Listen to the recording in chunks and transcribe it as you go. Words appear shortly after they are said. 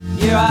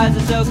Your eyes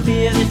are so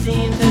clear, they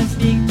seem to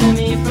speak to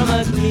me from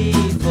a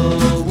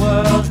gleeful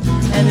world.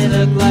 And they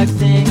look like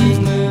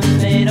singing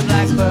moons made of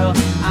black pearl.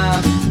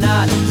 I'm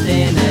not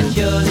saying that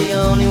you're the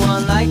only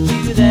one like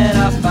you that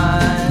I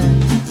find,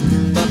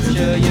 but for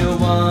sure you're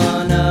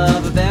one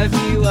of a very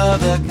few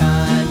of a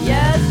kind.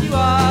 Yes, you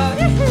are.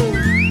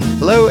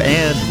 Hello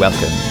and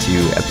welcome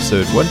to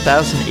episode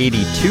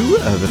 1082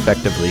 of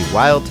Effectively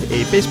Wild,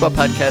 a baseball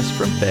podcast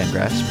from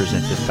Fangraphs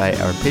presented by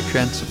our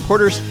Patreon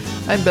supporters.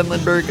 I'm Ben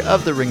Lindbergh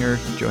of The Ringer,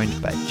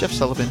 joined by Jeff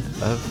Sullivan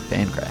of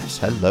Fangraphs.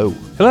 Hello.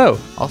 Hello.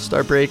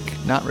 All-Star break,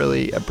 not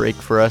really a break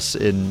for us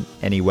in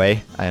any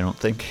way. I don't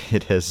think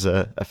it has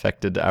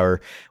affected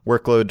our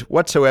workload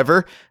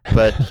whatsoever,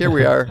 but here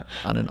we are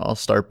on an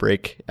All-Star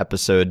break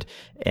episode,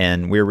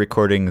 and we're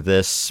recording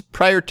this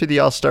prior to the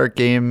All-Star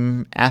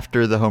game,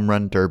 after the Home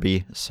Run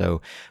Derby,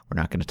 so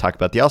we're not going to talk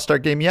about the All-Star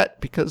game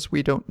yet because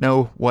we don't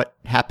know what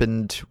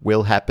happened,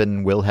 will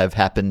have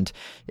happened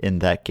in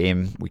that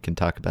game. We can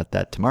talk about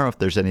that tomorrow if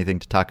there's anything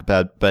to talk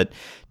about, but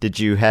did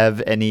you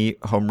have any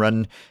Home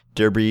Run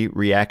Derby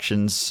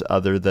reactions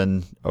other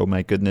than, oh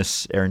my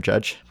goodness, Aaron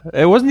Judge?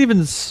 It wasn't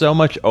even so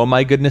much, oh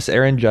my goodness,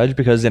 Aaron Judge,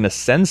 because in a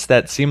sense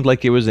that seemed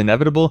like it was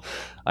inevitable.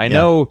 I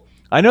know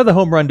the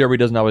Home Run Derby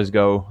doesn't always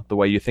go the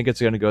way you think it's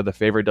going to go. The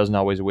favorite doesn't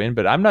always win,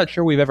 but I'm not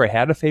sure we've ever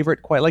had a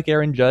favorite quite like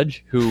Aaron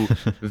Judge, who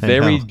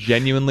very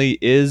genuinely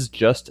is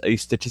just a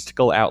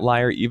statistical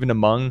outlier, even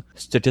among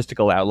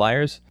statistical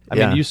outliers. I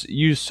mean,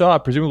 you saw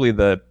presumably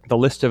the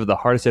list of the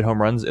hardest hit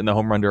home runs in the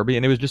Home Run Derby,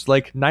 and it was just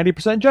like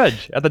 90%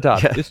 Judge at the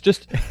top. Yeah.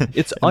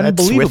 It's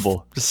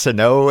unbelievable. With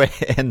Sano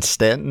and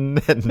Stanton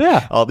and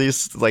all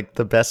these, like,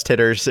 the best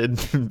hitters in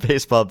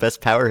baseball,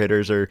 best power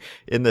hitters are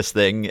in this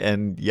thing,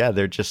 and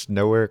they're just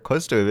nowhere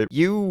close to it.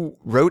 You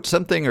wrote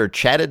something or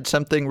chatted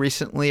something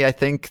recently, I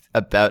think,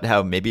 about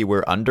how maybe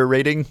we're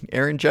underrating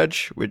Aaron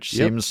Judge, which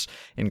seems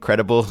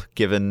incredible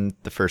given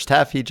the first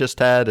half he just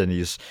had, and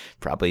he's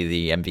probably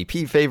the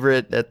MVP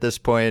favorite at this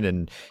point,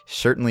 and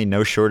certainly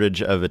no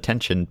shortage of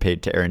attention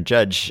paid to Aaron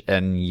Judge.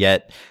 And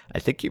yet I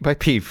think you might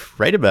be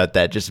right about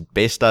that, just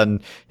based on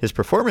his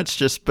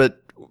performance,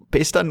 but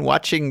based on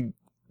watching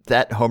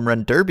that Home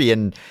Run Derby.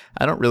 And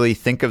I don't really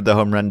think of the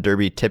Home Run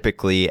Derby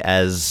typically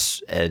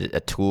as a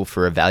tool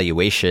for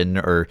evaluation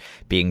or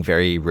being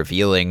very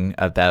revealing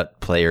about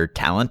player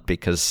talent,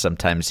 because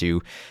sometimes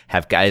you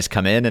have guys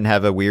come in and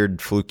have a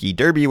weird fluky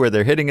derby where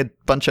they're hitting a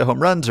bunch of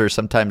home runs, or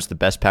sometimes the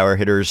best power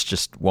hitters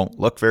just won't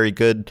look very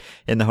good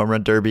in the Home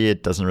Run Derby.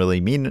 It doesn't really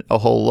mean a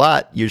whole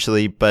lot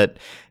usually, but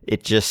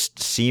it just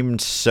seemed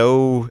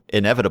so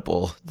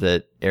inevitable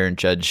that Aaron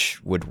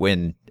Judge would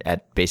win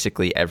at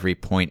basically every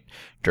point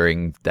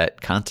during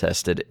that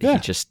contest. He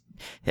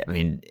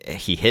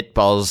hit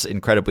balls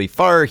incredibly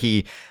far.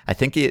 I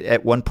think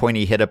at one point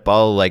he hit a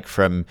ball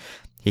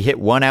he hit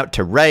one out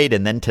to right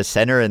and then to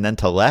center and then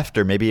to left,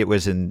 or maybe it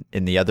was in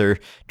the other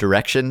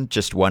direction,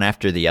 just one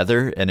after the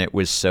other. And it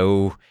was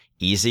so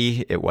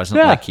easy. It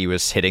wasn't like he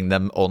was hitting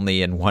them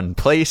only in one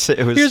place.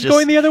 It was just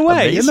going the other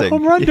way amazing. In the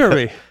Home Run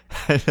Derby.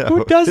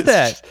 Who does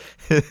that?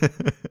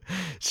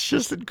 It's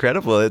just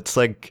incredible. It's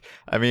like,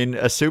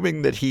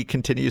 assuming that he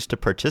continues to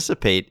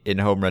participate in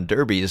Home Run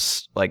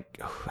Derbies, like,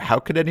 how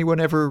could anyone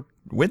ever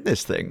win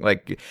this thing?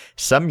 Like,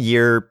 some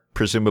year,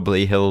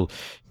 presumably, he'll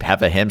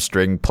have a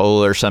hamstring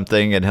pull or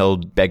something and he'll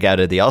beg out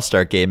of the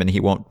All-Star game and he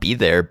won't be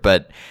there.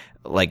 But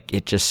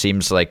it just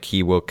seems like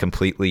he will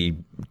completely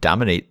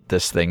dominate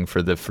this thing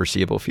for the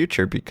foreseeable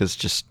future, because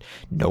just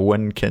no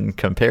one can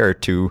compare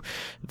to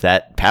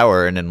that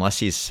power. And unless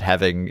he's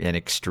having an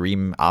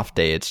extreme off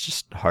day, it's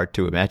just hard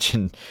to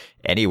imagine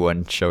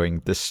anyone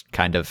showing this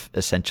kind of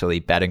essentially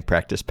batting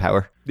practice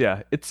power.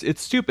 Yeah,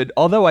 it's stupid.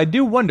 Although I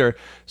do wonder,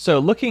 so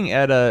looking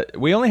at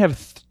we only have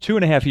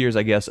 2.5 years,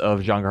 I guess,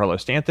 of Giancarlo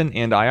Stanton,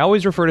 and I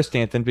always refer to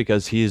Stanton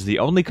because he's the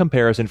only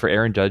comparison for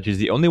Aaron Judge. He's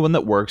the only one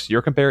that works.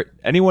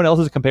 Anyone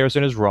else's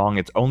comparison is wrong.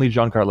 It's only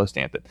Giancarlo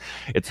Stanton.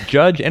 It's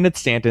Judge and it's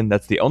Stanton.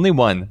 That's the only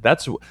one.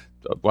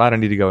 I don't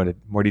need to go into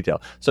more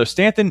detail. So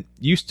Stanton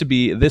used to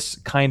be this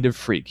kind of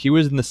freak. He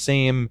was in the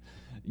same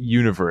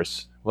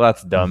universe. Well,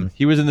 that's dumb. Mm-hmm.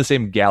 He was in the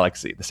same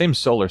galaxy, the same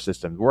solar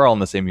system. We're all in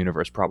the same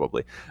universe,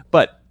 probably.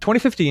 But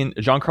 2015,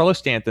 Giancarlo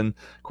Stanton,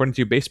 according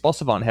to Baseball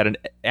Savant, had an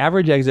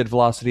average exit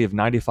velocity of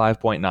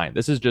 95.9.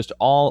 This is just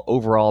all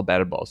overall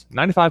batted balls.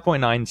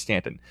 95.9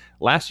 Stanton.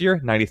 Last year,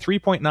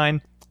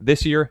 93.9.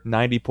 This year,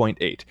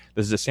 90.8.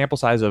 This is a sample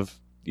size of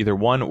either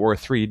 1 or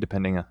 3,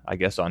 depending, I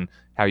guess, on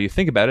how you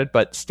think about it.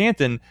 But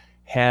Stanton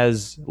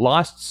has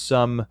lost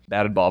some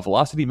batted ball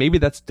velocity. Maybe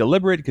that's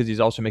deliberate because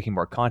he's also making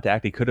more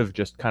contact. He could have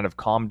just kind of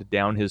calmed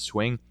down his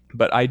swing.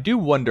 But I do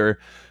wonder,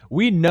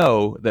 we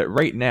know that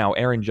right now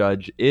Aaron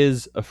Judge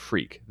is a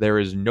freak. There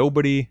is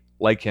nobody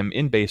like him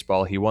in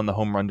baseball. He won the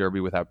Home Run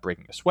Derby without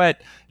breaking a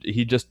sweat.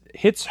 He just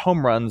hits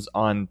home runs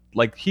on,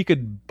 like, he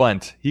could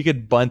bunt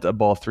a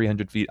ball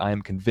 300 feet, I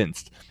am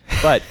convinced.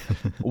 But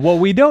what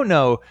we don't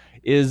know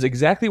is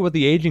exactly what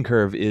the aging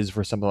curve is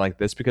for something like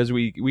this, because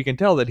we can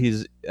tell that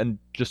he's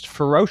just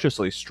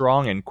ferociously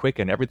strong and quick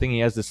and everything. He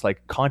has this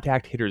like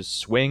contact hitter's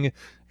swing,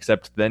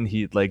 except then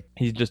he's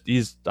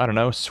I don't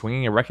know,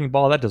 swinging a wrecking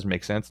ball. That doesn't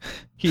make sense.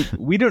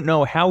 We don't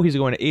know how he's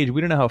going to age.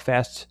 We don't know how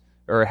fast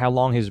or how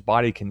long his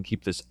body can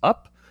keep this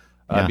up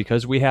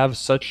because we have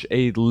such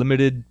a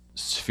limited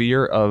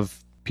sphere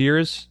of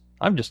peers.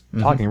 I'm just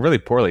talking really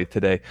poorly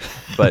today,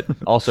 but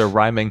also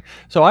rhyming.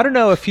 So I don't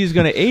know if he's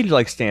going to age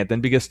like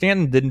Stanton, because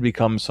Stanton didn't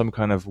become some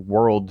kind of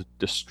world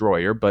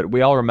destroyer, but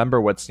we all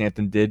remember what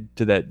Stanton did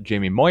to that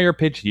Jamie Moyer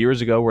pitch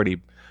years ago where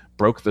he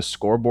broke the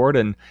scoreboard,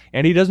 and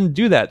he doesn't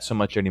do that so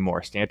much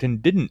anymore. Stanton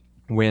didn't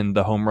win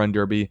the home run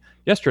derby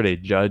yesterday.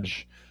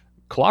 Judge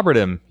clobbered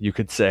him, you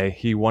could say.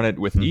 He won it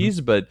with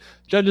ease, but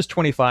Judge is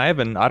 25,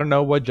 and I don't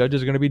know what Judge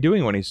is going to be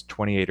doing when he's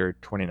 28 or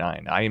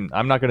 29.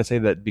 I'm not going to say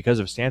that because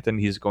of Stanton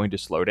he's going to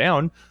slow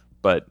down,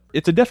 but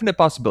it's a definite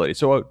possibility.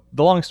 So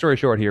the long story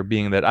short here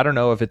being that I don't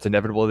know if it's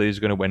inevitable that he's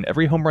going to win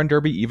every home run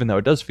derby, even though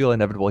it does feel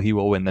inevitable he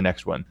will win the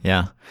next one.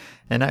 Yeah.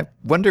 And I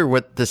wonder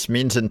what this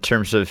means in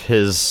terms of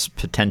his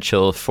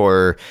potential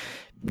for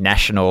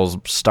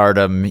national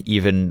stardom,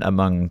 even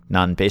among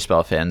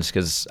non-baseball fans,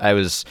 because I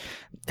was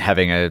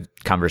having a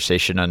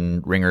conversation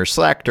on Ringer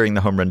Slack during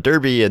the home run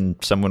derby, and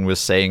someone was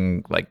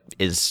saying, like,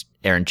 is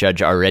Aaron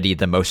Judge already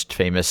the most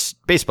famous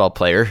baseball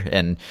player?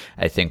 And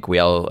I think we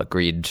all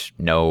agreed,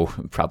 no,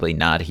 probably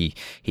not. He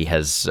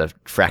has a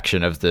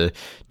fraction of the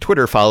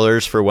Twitter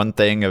followers, for one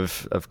thing,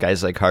 of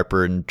guys like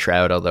Harper and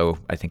Trout, although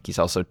I think he's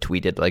also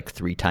tweeted like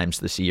 3 times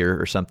this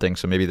year or something.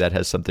 So maybe that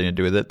has something to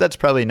do with it. That's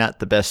probably not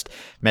the best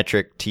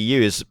metric to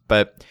use,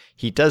 but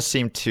he does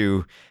seem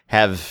to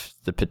have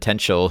the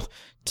potential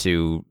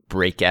to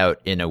break out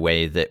in a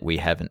way that we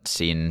haven't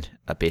seen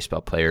a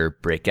baseball player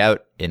break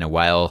out in a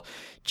while,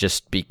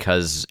 just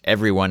because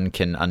everyone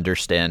can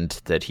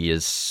understand that he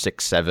is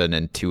 6'7"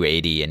 and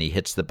 280 and he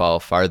hits the ball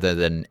farther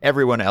than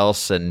everyone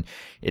else. And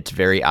it's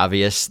very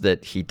obvious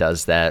that he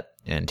does that.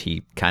 And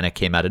he kind of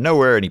came out of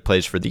nowhere and he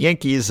plays for the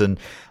Yankees, and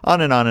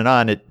on and on and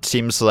on. It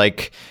seems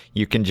like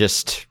you can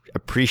just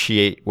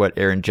appreciate what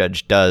Aaron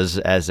Judge does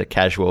as a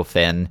casual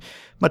fan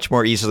much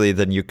more easily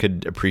than you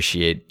could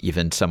appreciate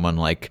even someone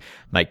like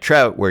Mike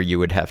Trout, where you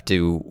would have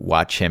to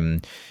watch him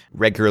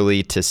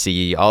regularly to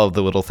see all of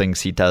the little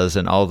things he does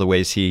and all the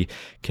ways he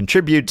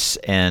contributes.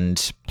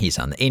 And he's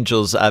on the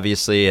Angels,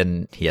 obviously,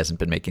 and he hasn't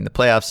been making the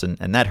playoffs,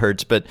 and that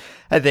hurts. But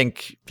I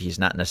think he's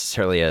not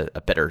necessarily a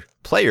better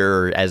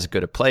player or as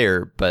good a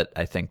player, but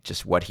I think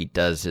just what he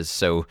does is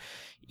so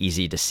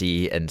easy to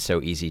see and so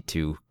easy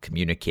to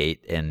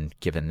communicate. And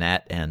given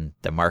that and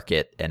the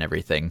market and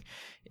everything,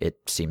 it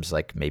seems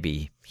like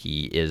maybe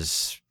he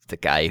is the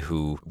guy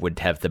who would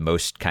have the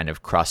most kind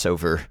of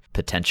crossover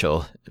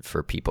potential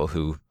for people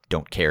who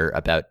don't care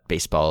about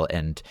baseball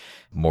and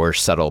more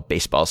subtle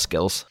baseball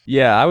skills.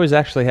 Yeah, I was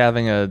actually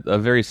having a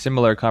very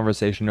similar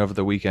conversation over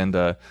the weekend.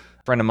 A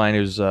friend of mine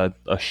who's a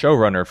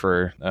showrunner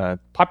for a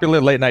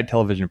popular late night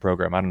television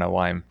program. I don't know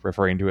why I'm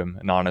referring to him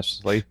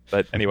anonymously,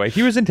 but anyway,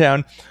 he was in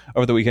town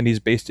over the weekend. He's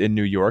based in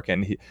New York,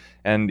 and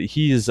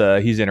he's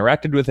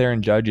interacted with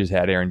Aaron Judge. He's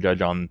had Aaron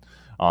Judge on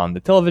the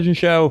television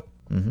show.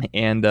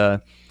 And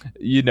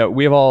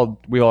we've all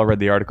read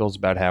the articles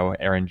about how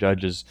Aaron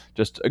Judge is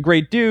just a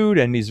great dude,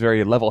 and he's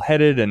very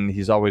level-headed, and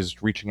he's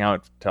always reaching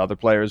out to other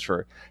players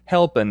for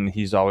help, and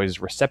he's always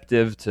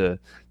receptive to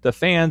the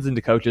fans and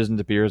to coaches and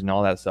to peers and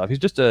all that stuff. He's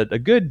just a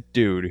good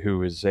dude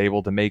who is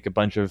able to make a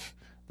bunch of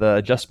the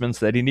adjustments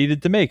that he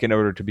needed to make in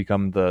order to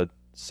become the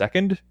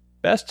second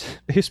best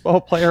baseball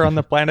player on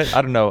the planet.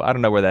 I don't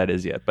know where that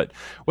is yet, but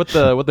what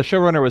the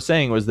showrunner was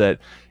saying was that,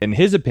 in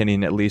his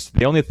opinion at least,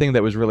 the only thing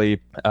that was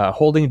really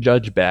holding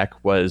Judge back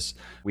was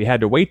we had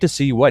to wait to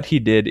see what he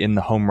did in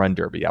the home run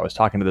derby. I was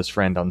talking to this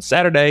friend on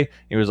Saturday.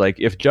 He was like,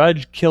 if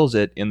Judge kills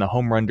it in the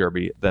home run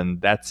derby, then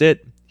that's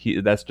it.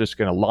 That's just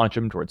going to launch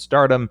him towards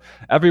stardom.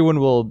 Everyone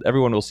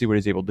will see what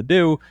he's able to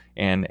do,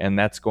 and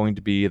that's going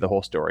to be the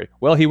whole story.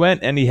 Well, he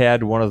went and he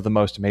had one of the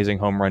most amazing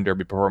home run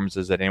derby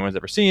performances that anyone's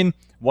ever seen.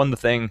 Won the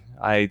thing.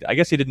 I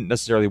guess he didn't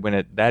necessarily win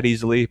it that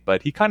easily,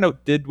 but he kind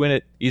of did win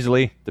it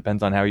easily.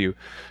 Depends on how you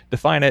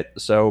define it.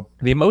 So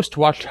the most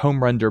watched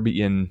home run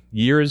derby in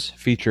years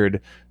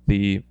featured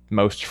the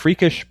most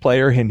freakish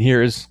player in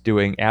years,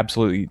 doing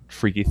absolutely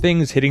freaky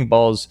things, hitting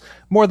balls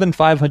more than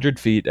 500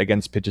 feet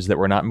against pitches that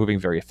were not moving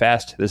very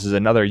fast. This is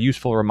another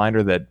useful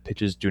reminder that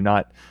pitches do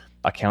not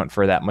account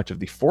for that much of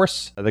the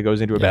force that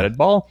goes into a batted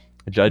ball.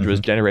 Judge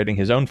was generating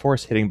his own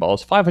force, hitting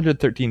balls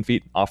 513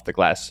 feet off the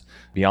glass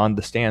beyond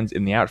the stands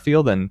in the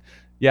outfield. And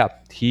yeah,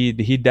 he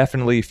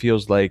definitely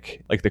feels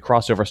like the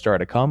crossover star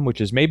to come, which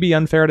is maybe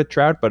unfair to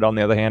Trout, but on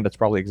the other hand, that's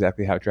probably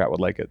exactly how Trout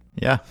would like it.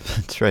 Yeah,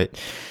 that's right.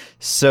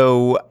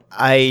 So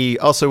I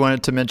also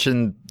wanted to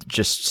mention,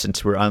 just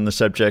since we're on the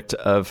subject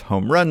of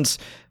home runs,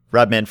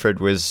 Rob Manfred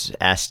was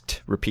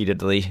asked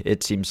repeatedly,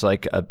 it seems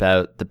like,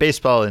 about the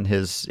baseball in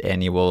his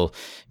annual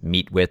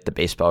meet with the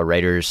baseball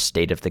writers,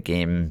 state of the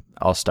game,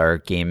 all-star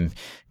game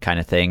kind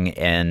of thing.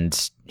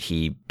 And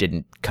he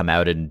didn't come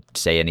out and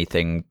say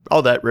anything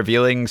all that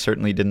revealing.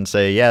 Certainly didn't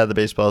say, yeah, the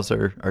baseballs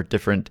are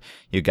different.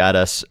 You got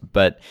us.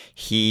 But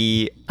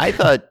he, I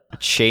thought,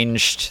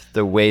 changed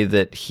the way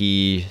that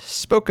he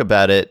spoke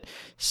about it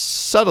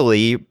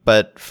subtly,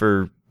 but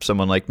for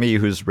someone like me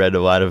who's read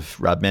a lot of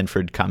Rob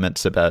Manfred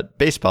comments about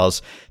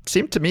baseballs, it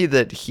seemed to me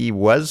that he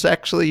was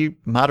actually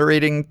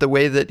moderating the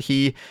way that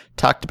he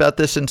talked about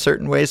this in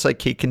certain ways.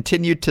 Like, he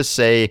continued to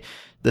say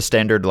the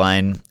standard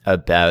line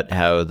about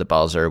how the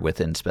balls are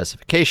within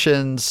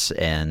specifications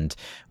and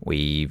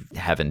we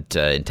haven't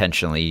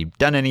intentionally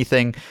done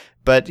anything.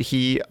 But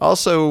he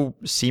also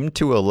seemed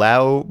to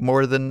allow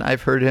more than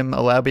I've heard him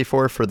allow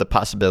before for the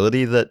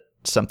possibility that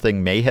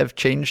something may have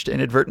changed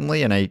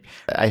inadvertently. And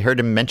I heard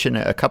him mention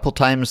a couple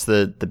times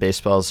that the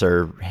baseballs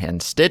are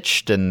hand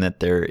stitched and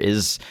that there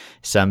is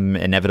some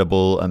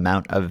inevitable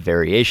amount of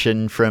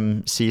variation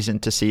from season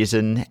to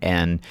season.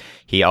 And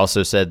he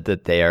also said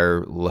that they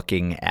are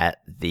looking at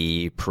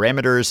the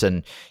parameters,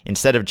 and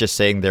instead of just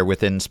saying they're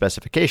within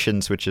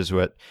specifications, which is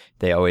what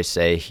they always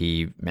say,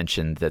 he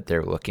mentioned that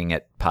they're looking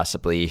at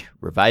possibly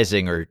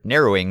revising or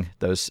narrowing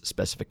those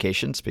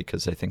specifications,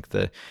 because I think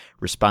the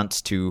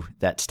response to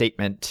that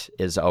statement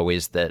is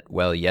always that,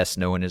 well, yes,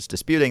 no one is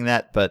disputing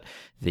that, but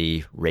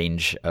the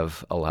range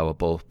of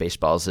allowable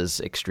baseballs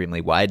is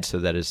extremely wide, so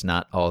that is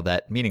not all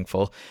that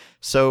meaningful.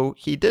 So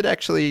he did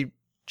actually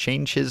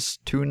change his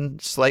tune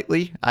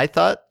slightly, I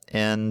thought,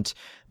 and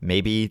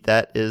maybe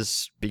that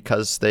is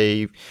because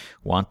they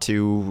want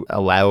to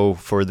allow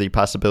for the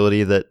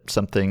possibility that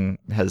something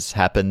has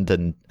happened.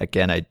 And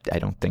again, I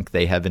don't think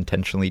they have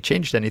intentionally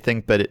changed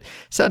anything, but it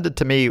sounded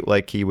to me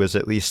like he was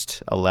at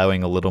least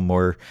allowing a little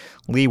more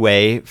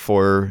leeway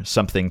for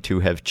something to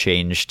have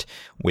changed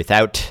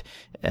without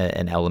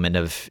an element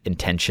of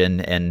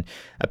intention. And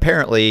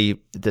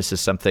apparently this is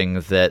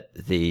something that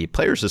the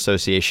Players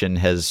Association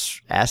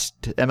has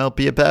asked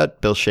MLB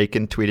about. Bill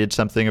Shaken tweeted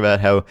something about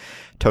how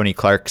Tony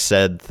Clark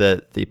said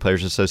that the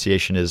Players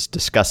Association is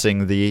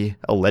discussing the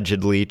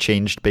allegedly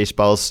changed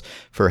baseballs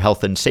for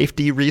health and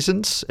safety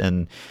reasons.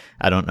 And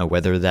I don't know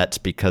whether that's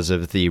because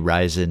of the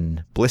rise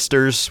in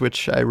blisters,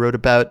 which I wrote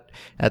about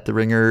at The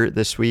Ringer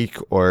this week,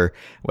 or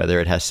whether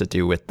it has to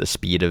do with the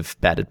speed of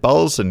batted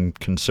balls and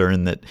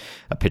concern that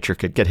a pitcher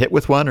could get hit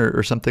with one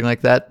or something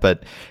like that.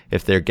 But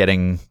if they're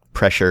getting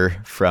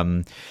pressure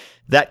from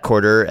that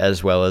quarter,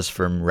 as well as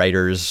from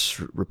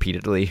writers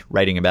repeatedly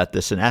writing about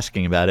this and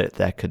asking about it,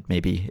 that could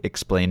maybe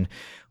explain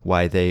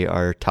why they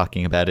are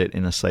talking about it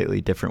in a slightly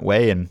different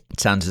way. And it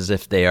sounds as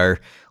if they are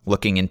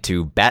looking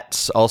into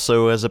bats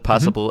also as a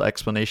possible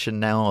explanation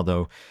now,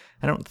 although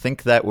I don't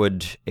think that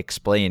would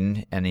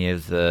explain any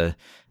of the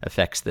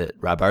effects that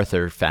Rob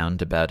Arthur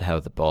found about how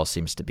the ball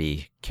seems to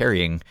be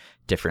carrying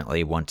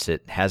differently once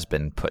it has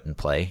been put in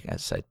play,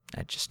 as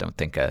I just don't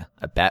think a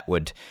bat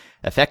would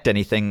affect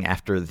anything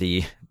after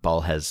the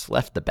ball has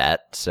left the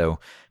bat. So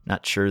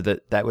not sure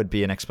that that would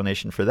be an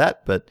explanation for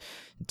that, but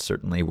it's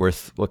certainly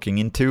worth looking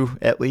into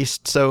at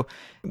least. So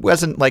it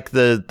wasn't like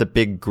the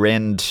big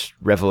grand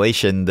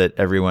revelation that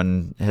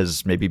everyone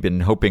has maybe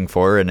been hoping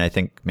for. And I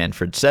think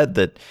Manfred said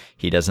that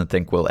he doesn't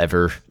think we'll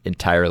ever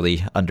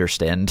entirely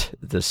understand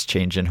this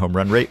change in home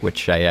run rate,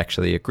 which I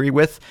actually agree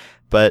with.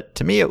 But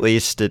to me, at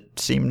least, it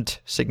seemed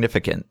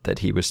significant that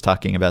he was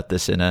talking about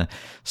this in a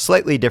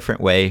slightly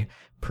different way,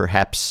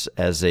 perhaps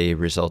as a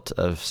result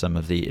of some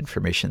of the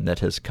information that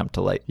has come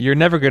to light. You're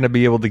never going to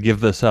be able to give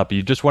this up.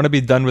 You just want to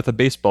be done with a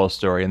baseball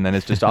story, and then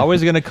it's just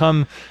always going to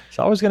come. It's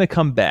always going to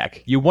come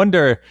back. You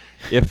wonder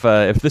if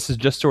this is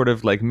just sort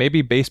of like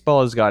maybe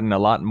baseball has gotten a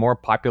lot more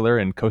popular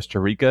in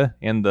Costa Rica,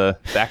 and the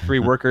factory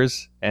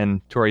workers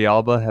and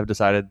Torrealba have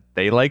decided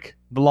they like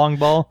the long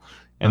ball.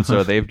 And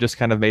so they've just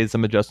kind of made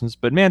some adjustments.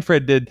 But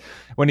Manfred did,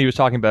 when he was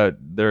talking about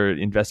they're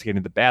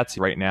investigating the bats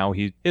right now,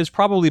 he has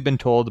probably been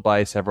told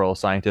by several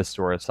scientists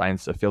or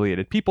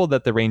science-affiliated people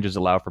that the ranges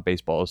allow for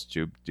baseballs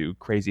to do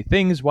crazy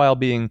things while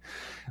being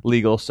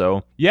legal.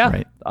 So, yeah,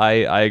 right.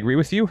 I agree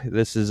with you.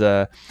 This is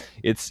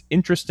it's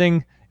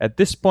interesting. At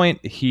this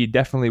point, he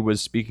definitely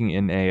was speaking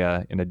in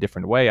a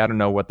different way. I don't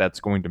know what that's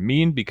going to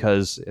mean,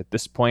 because at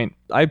this point,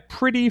 I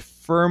pretty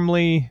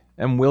firmly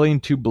am willing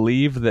to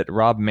believe that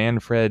Rob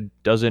Manfred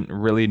doesn't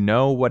really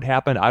know what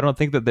happened. I don't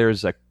think that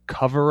there's a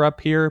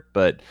cover-up here,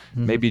 but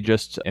maybe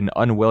just an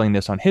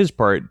unwillingness on his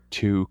part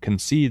to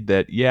concede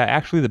that, yeah,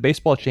 actually the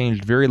baseball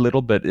changed very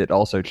little, but it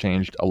also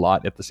changed a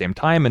lot at the same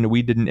time, and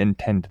we didn't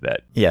intend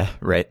that. Yeah,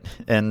 right.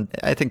 And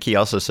I think he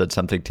also said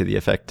something to the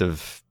effect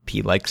of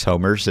he likes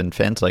homers and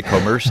fans like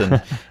homers,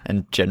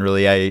 and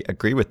generally I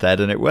agree with that.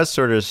 And it was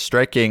sort of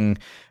striking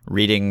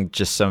reading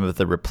just some of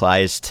the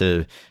replies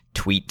to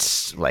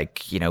tweets,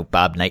 like,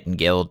 Bob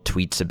Nightingale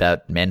tweets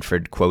about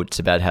Manfred quotes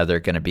about how they're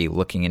going to be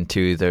looking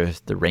into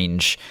the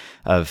range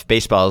of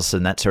baseballs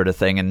and that sort of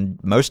thing. And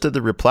most of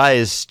the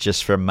replies,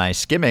 just from my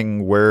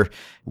skimming, were,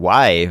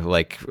 why?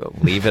 Like,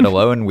 leave it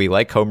alone. We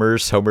like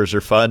homers. Homers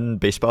are fun.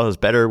 Baseball is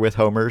better with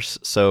homers.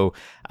 So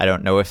I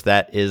don't know if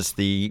that is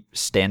the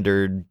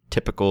standard,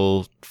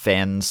 typical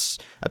fans'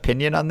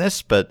 opinion on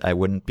this, but I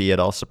wouldn't be at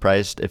all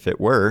surprised if it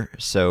were.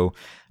 So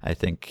I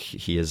think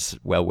he is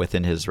well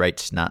within his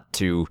rights not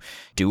to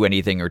do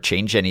anything or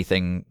change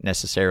anything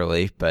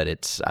necessarily, but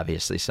it's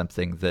obviously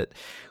something that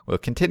will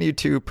continue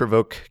to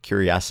provoke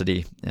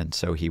curiosity, and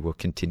so he will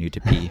continue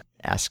to be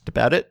asked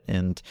about it,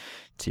 and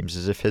it seems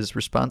as if his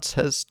response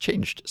has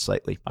changed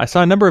slightly. I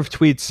saw a number of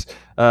tweets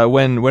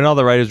when all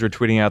the writers were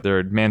tweeting out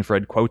their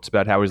Manfred quotes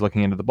about how he's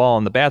looking into the ball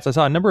and the bats. I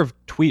saw a number of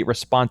tweet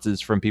responses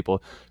from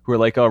people who were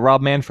like, "Oh,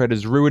 Rob Manfred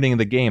is ruining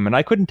the game," and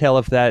I couldn't tell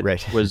if that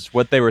was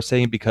what they were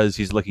saying because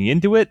he's looking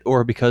into it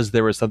or because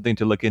there was something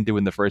to look into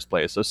in the first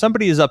place. So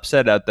somebody is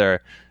upset out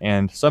there,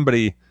 and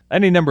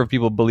any number of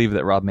people believe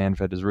that Rob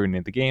Manfred is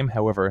ruining the game.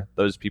 However,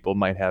 those people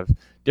might have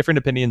different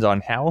opinions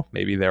on how.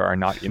 Maybe there are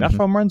not enough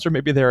home runs, or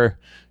maybe there are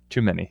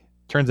too many.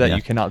 Turns out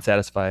you cannot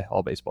satisfy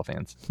all baseball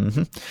fans.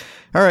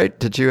 All right.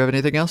 Did you have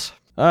anything else?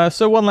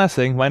 So one last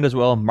thing. Might as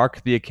well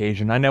mark the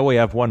occasion. I know we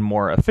have one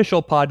more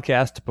official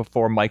podcast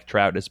before Mike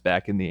Trout is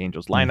back in the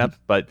Angels lineup,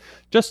 but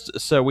just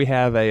so we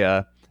have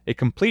a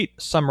complete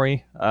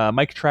summary,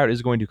 Mike Trout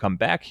is going to come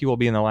back. He will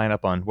be in the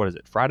lineup on,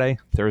 Friday,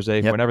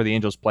 Thursday, whenever the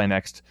Angels play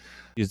next.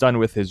 He's done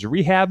with his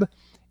rehab,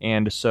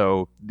 and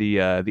so the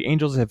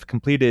Angels have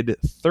completed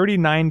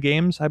 39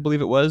 games, I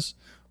believe it was,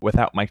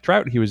 without Mike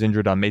Trout. He was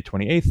injured on May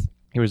 28th.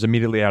 He was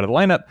immediately out of the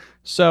lineup.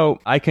 So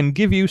I can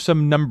give you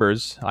some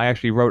numbers. I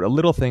actually wrote a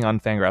little thing on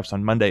Fangraphs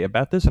on Monday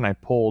about this, and I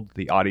polled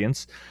the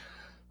audience.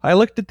 I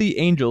looked at the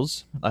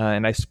Angels,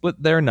 and I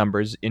split their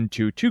numbers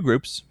into two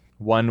groups.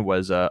 One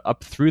was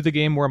up through the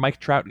game where Mike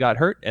Trout got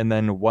hurt, and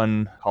then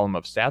one column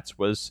of stats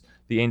was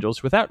the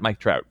Angels without Mike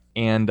Trout.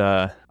 And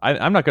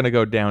I'm not going to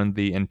go down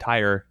the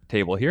entire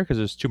table here because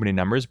there's too many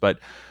numbers, but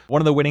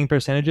one of the winning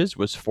percentages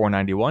was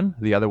 .491.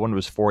 The other one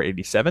was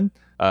 .487.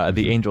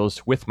 The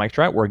Angels with Mike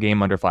Trout were a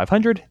game under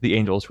 500. The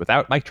Angels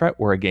without Mike Trout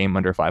were a game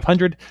under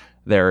 500.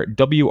 Their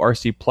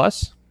WRC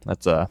plus,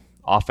 that's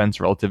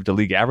offense relative to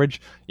league average,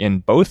 in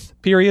both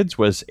periods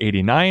was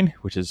 89,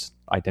 which is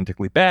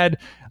identically bad.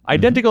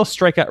 Identical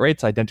strikeout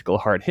rates, identical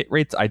hard hit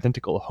rates,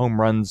 identical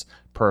home runs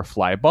per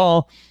fly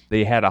ball.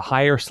 They had a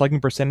higher slugging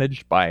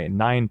percentage by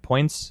 9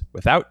 points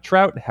without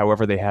Trout.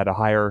 However, they had a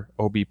higher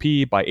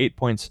OBP by 8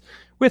 points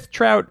with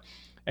Trout.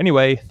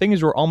 Anyway,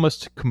 things were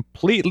almost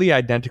completely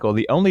identical.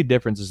 The only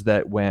difference is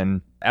that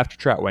after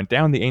Trout went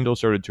down, the Angels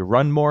started to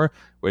run more,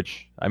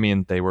 which,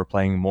 they were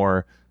playing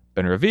more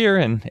Ben Revere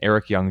and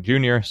Eric Young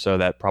Jr., so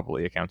that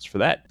probably accounts for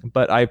that.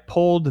 But I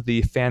polled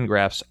the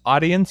Fangraphs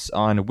audience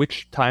on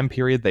which time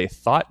period they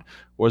thought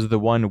was the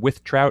one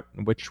with Trout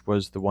and which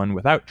was the one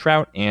without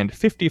Trout, and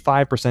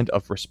 55%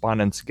 of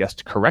respondents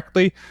guessed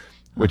correctly,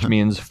 which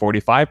means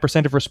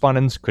 45% of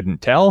respondents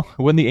couldn't tell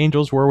when the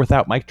Angels were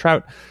without Mike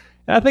Trout.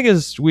 And I think,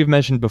 as we've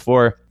mentioned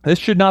before, this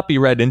should not be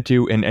read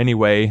into in any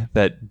way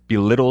that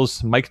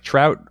belittles Mike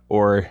Trout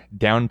or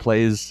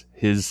downplays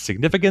his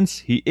significance.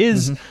 He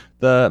is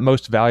the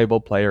most valuable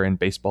player in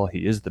baseball.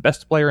 He is the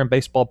best player in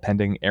baseball,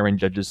 pending Aaron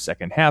Judge's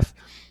second half.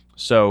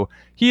 So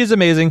he is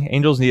amazing.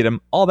 Angels need him.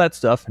 All that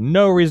stuff.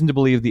 No reason to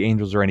believe the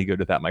Angels are any good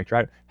without Mike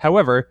Trout.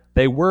 However,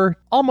 they were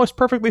almost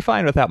perfectly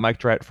fine without Mike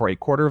Trout for a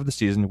quarter of the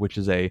season, which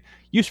is a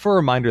useful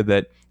reminder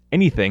that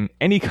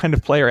any kind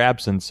of player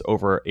absence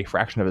over a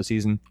fraction of a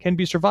season can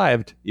be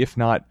survived, if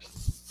not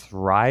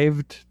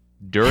thrived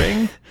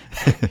during,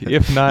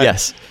 if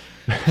not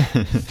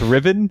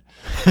thriven.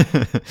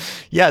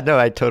 Yeah, no,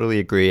 I totally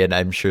agree. And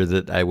I'm sure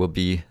that I will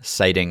be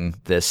citing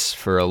this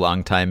for a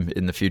long time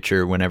in the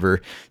future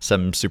whenever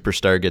some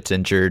superstar gets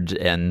injured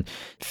and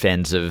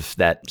fans of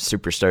that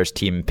superstar's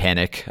team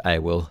panic. I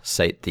will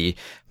cite the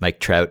Mike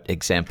Trout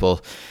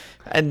example.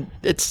 And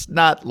it's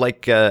not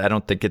like, I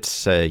don't think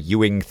it's a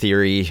Ewing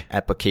theory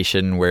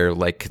application where,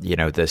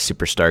 the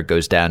superstar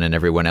goes down and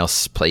everyone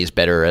else plays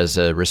better as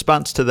a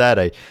response to that.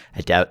 I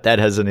doubt that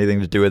has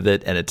anything to do with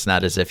it. And it's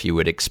not as if you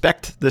would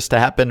expect this to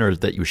happen or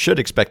that you should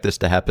expect this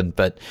to happen.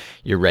 But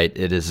you're right.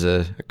 It is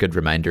a good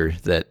reminder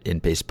that in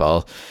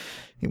baseball,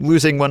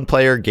 losing one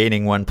player,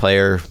 gaining one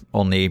player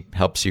only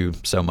helps you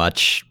so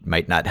much,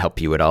 might not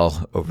help you at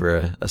all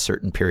over a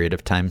certain period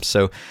of time.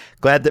 So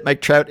glad that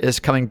Mike Trout is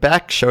coming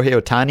back. Shohei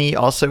Ohtani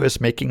also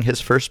is making his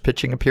first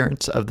pitching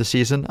appearance of the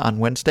season on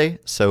Wednesday.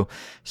 So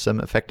some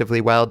effectively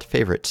wild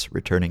favorites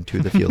returning to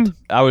the field.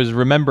 I was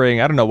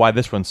remembering, I don't know why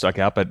this one stuck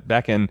out, but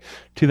back in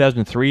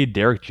 2003,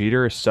 Derek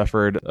Jeter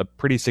suffered a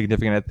pretty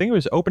significant, I think it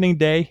was opening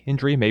day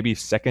injury, maybe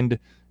second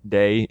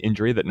day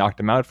injury that knocked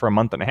him out for a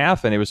month and a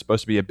half, and it was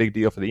supposed to be a big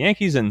deal for the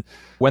Yankees. And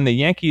when the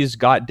Yankees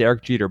got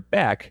Derek Jeter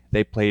back,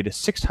 they played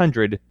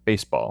 600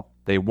 baseball.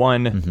 They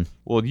won.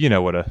 Well, you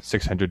know what a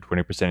 600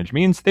 winning percentage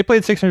means. They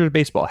played 600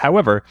 baseball.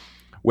 However,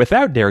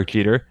 without Derek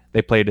Jeter,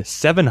 they played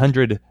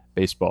 700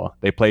 baseball.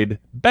 They played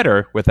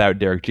better without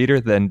Derek Jeter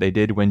than they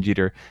did when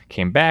Jeter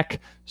came back.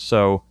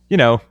 So,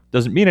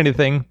 doesn't mean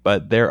anything,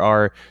 but there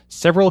are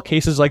several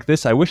cases like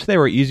this. I wish they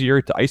were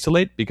easier to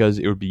isolate because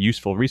it would be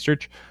useful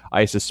research.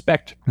 I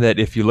suspect that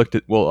if you looked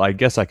at, I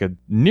guess I could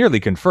nearly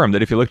confirm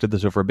that if you looked at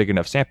this over a big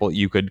enough sample,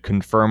 you could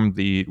confirm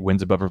the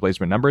wins above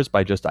replacement numbers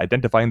by just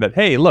identifying that,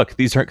 hey, look,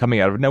 these aren't coming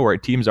out of nowhere.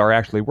 Teams are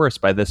actually worse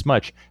by this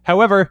much.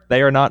 However,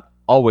 they are not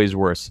always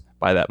worse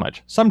by that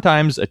much.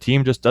 Sometimes a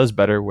team just does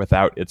better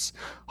without its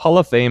Hall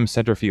of Fame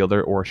center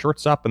fielder or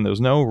shortstop, and there's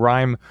no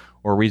rhyme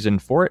or reason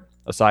for it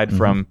aside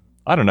from,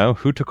 I don't know,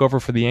 who took over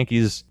for the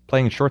Yankees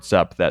playing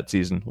shortstop that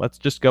season. Let's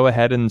just go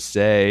ahead and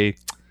say,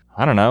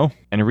 I don't know,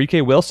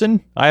 Enrique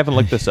Wilson? I haven't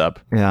looked this up.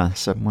 Yeah,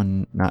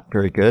 someone not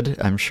very good,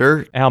 I'm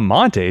sure.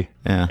 Almonte?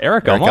 Yeah.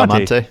 Eric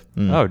Almonte.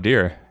 Oh,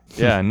 dear.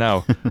 Yeah,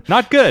 no.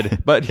 Not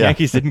good, but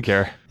Yankees didn't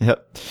care.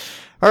 Yep.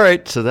 All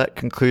right, so that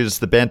concludes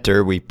the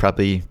banter. We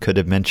probably could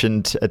have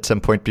mentioned at some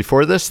point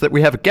before this that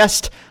we have a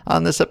guest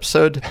on this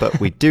episode, but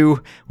we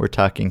do. We're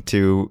talking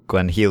to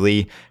Glenn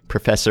Healy,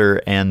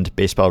 professor and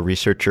baseball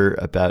researcher,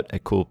 about a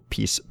cool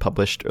piece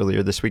published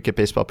earlier this week at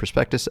Baseball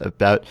Prospectus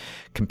about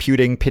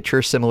computing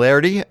pitcher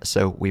similarity.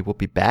 So we will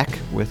be back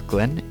with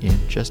Glenn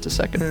in just a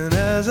second. And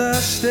as I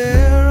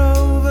stare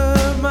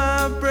over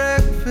my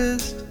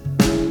breakfast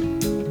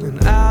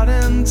and out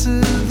into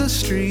the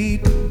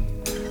street,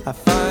 I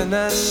find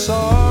that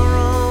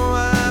sorrow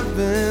I've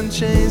been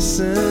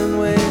chasing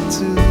way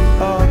too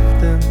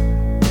often.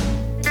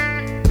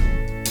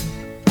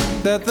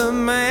 That the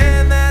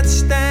man that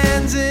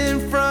stands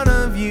in front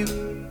of you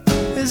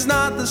is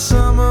not the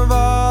sum of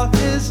all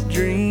his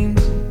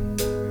dreams.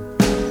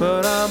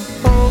 But I'm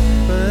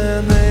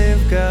hoping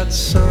they've got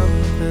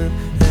something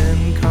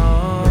in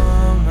common.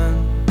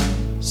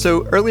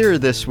 So earlier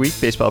this week,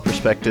 Baseball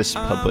Prospectus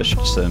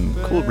published some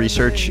cool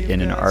research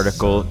in an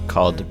article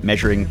called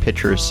Measuring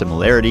Pitcher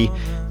Similarity.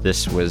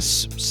 This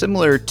was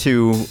similar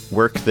to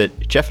work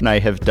that Jeff and I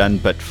have done,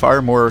 but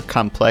far more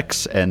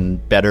complex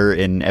and better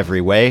in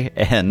every way.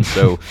 And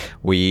so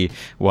we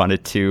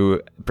wanted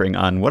to bring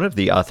on one of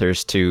the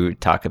authors to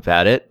talk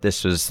about it.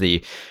 This was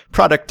the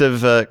product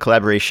of a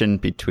collaboration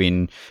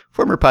between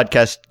former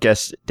podcast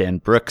guest Dan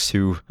Brooks,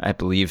 who I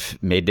believe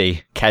made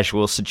a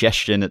casual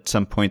suggestion at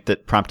some point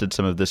that prompted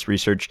some of this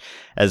research,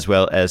 as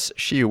well as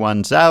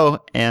Shiyuan Zhao,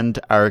 and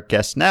our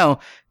guest now,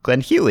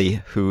 Glenn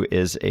Healy, who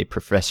is a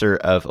professor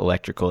of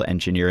electrical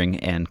engineering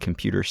and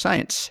computer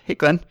science. Hey,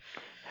 Glenn.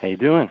 How you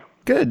doing?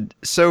 Good.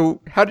 So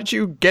how did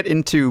you get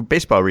into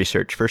baseball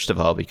research, first of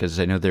all? Because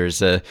I know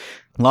there's a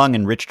long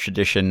and rich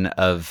tradition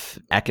of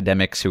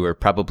academics who are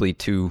probably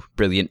too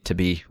brilliant to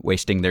be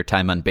wasting their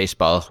time on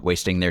baseball.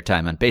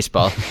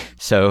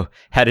 So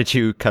how did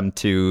you come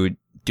to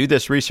do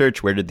this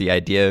research? Where did the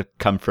idea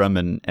come from?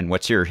 And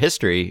what's your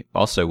history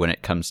also when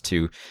it comes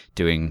to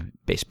doing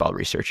baseball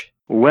research?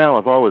 Well,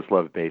 I've always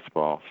loved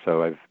baseball,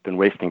 so I've been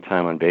wasting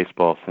time on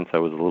baseball since I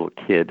was a little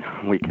kid,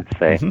 we could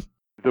say.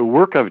 The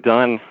work I've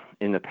done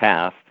in the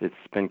past, it's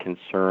been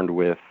concerned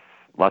with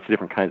lots of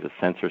different kinds of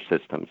sensor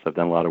systems. I've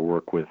done a lot of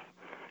work with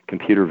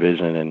computer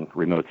vision and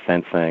remote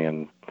sensing,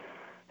 and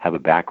have a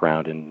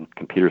background in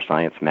computer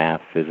science,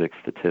 math, physics,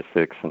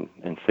 statistics,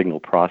 and signal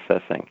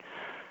processing.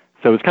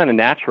 So it was kind of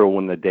natural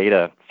when the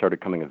data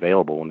started coming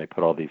available, when they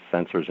put all these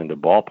sensors into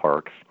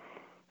ballparks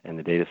and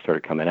the data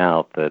started coming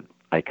out, that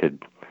I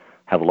could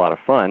have a lot of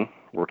fun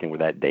working with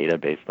that data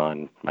based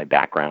on my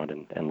background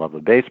and love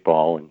of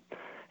baseball,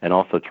 and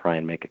also try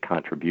and make a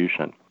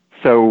contribution.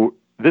 So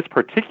this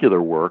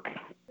particular work,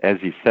 as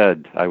you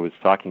said, I was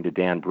talking to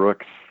Dan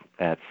Brooks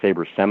at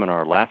SABR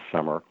Seminar last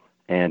summer,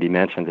 and he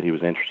mentioned that he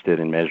was interested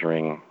in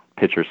measuring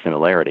pitcher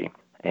similarity.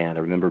 And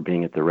I remember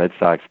being at the Red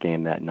Sox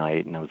game that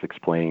night, and I was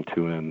explaining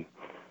to him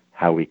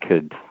how we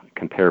could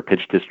compare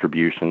pitch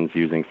distributions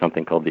using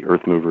something called the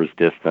Earth Mover's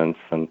Distance.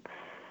 And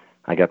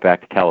I got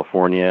back to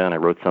California, and I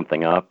wrote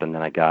something up, and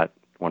then I got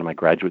one of my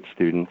graduate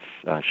students,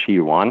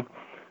 Shiyuan,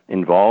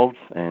 involved,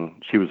 and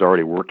she was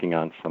already working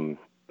on some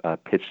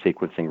pitch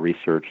sequencing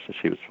research, so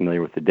she was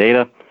familiar with the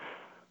data,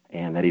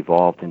 and that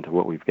evolved into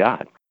what we've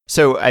got.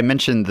 So I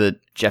mentioned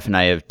that Jeff and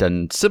I have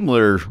done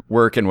similar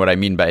work, and what I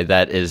mean by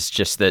that is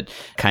just that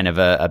kind of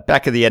a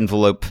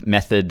back-of-the-envelope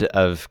method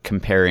of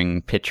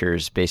comparing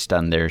pitchers based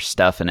on their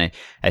stuff, and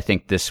I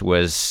think this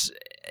was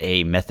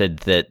a method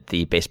that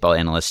the baseball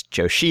analyst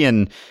Joe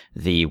Sheehan,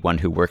 the one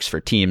who works for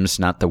teams,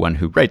 not the one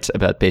who writes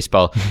about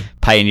baseball,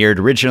 pioneered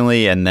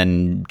originally, and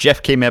then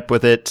Jeff came up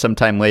with it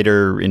sometime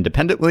later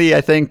independently,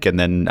 I think, and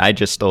then I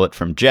just stole it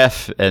from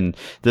Jeff, and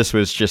this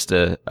was just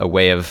a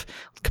way of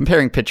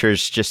comparing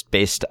pitchers just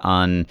based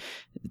on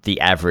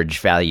the average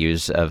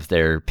values of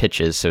their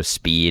pitches, so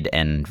speed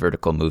and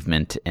vertical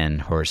movement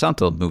and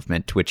horizontal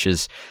movement, which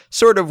is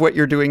sort of what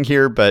you're doing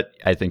here, but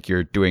I think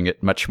you're doing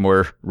it much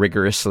more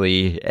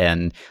rigorously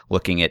and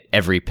looking at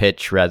every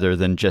pitch rather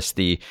than just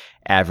the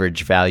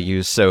average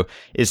values. So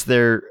is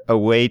there a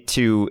way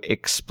to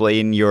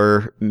explain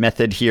your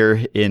method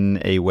here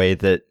in a way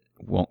that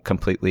won't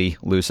completely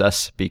lose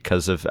us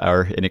because of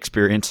our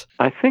inexperience?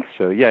 I think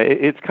so, yeah.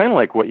 It's kind of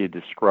like what you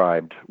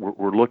described.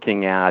 We're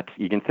looking at,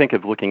 you can think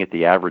of looking at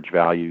the average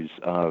values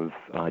of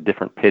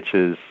different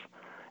pitches,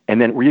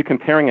 and then were you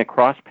comparing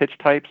across pitch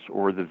types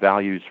or the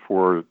values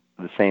for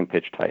the same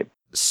pitch type?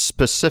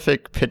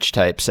 Specific pitch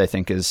types, I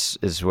think, is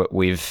what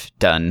we've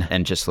done,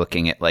 and just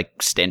looking at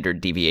like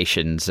standard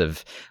deviations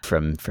of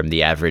from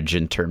the average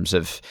in terms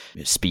of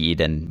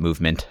speed and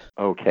movement.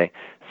 Okay,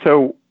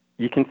 so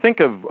you can think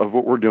of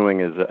what we're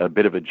doing as a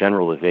bit of a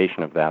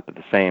generalization of that, but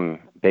the same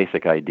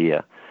basic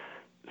idea.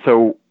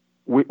 So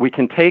we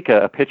can take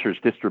a pitcher's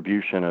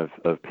distribution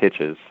of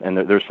pitches, and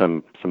there's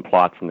some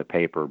plots in the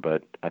paper,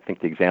 but I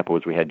think the example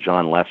was we had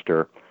John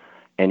Lester,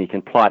 and you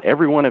can plot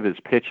every one of his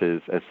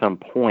pitches at some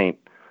point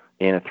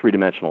in a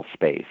three-dimensional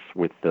space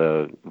with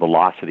the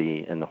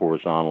velocity and the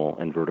horizontal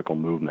and vertical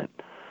movement.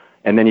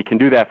 And then you can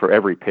do that for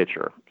every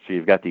pitcher. So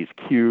you've got these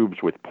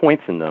cubes with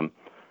points in them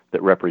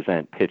that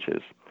represent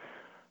pitches.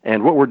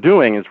 And what we're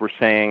doing is we're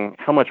saying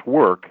how much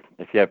work,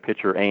 if you have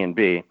pitcher A and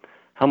B,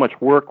 how much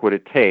work would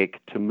it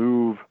take to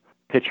move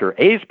pitcher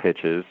A's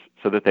pitches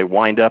so that they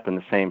wind up in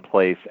the same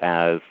place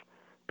as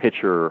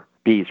pitcher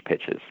B's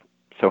pitches?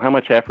 So how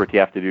much effort do you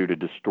have to do to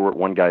distort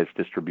one guy's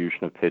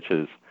distribution of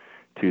pitches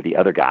to the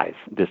other guy's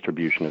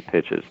distribution of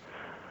pitches?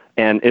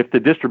 And if the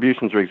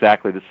distributions are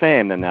exactly the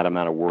same, then that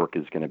amount of work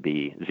is going to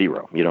be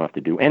zero. You don't have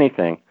to do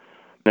anything.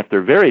 And if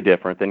they're very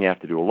different, then you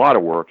have to do a lot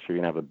of work, so you're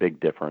going to have a big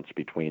difference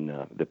between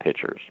the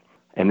pitchers.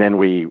 And then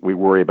we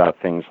worry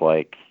about things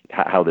like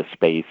how the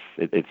space,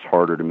 it's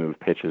harder to move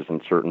pitches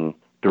in certain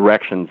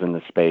directions in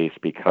the space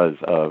because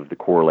of the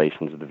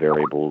correlations of the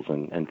variables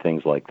and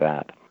things like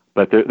that.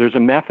 But there's a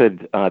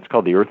method, it's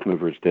called the Earth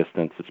Mover's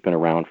Distance. It's been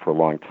around for a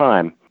long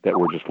time that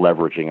we're just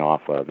leveraging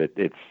off of.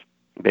 It's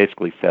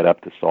basically set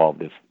up to solve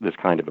this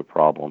kind of a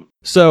problem.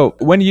 So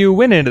when you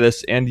went into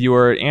this and you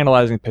were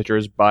analyzing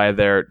pitchers by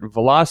their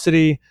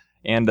velocity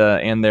and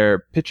their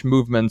pitch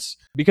movements,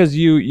 because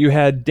you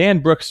had Dan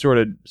Brooks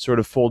sort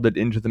of folded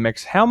into the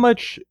mix, how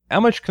much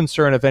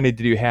concern, if any,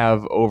 did you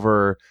have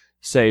over,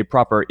 say,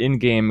 proper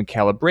in-game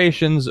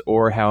calibrations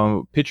or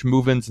how pitch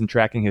movements and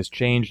tracking has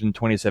changed in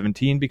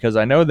 2017? Because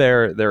I know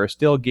there are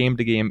still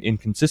game-to-game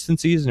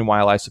inconsistencies, and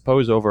while I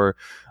suppose over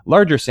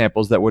larger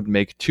samples that would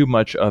make too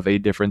much of a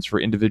difference for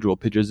individual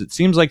pitches, it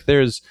seems like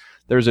there's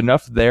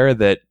enough there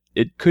that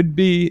it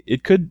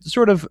could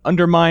sort of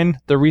undermine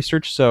the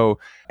research. So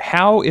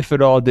how, if at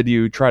all, did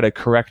you try to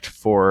correct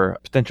for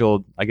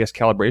potential, I guess,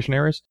 calibration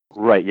errors?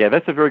 Right, yeah,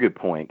 that's a very good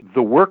point.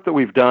 The work that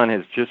we've done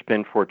has just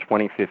been for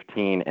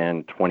 2015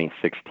 and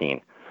 2016.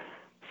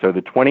 So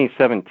the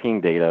 2017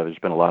 data, there's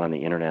been a lot on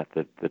the internet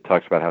that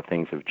talks about how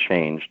things have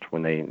changed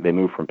when they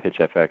moved from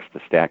PitchFX to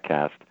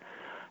StatCast.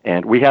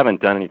 And we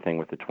haven't done anything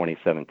with the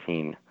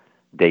 2017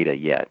 data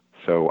yet.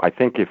 So I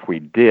think if we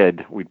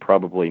did, we'd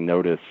probably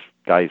notice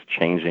guys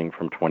changing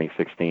from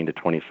 2016 to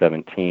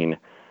 2017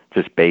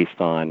 just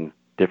based on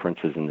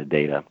differences in the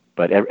data.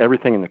 But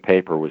everything in the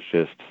paper was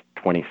just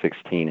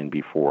 2016 and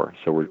before.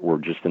 So we're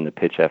just in the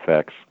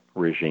PitchFX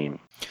regime.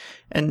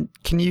 And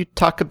can you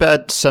talk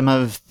about some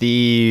of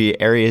the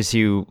areas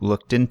you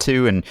looked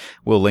into? And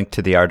we'll link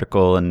to the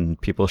article and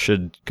people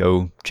should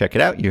go check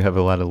it out. You have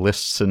a lot of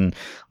lists and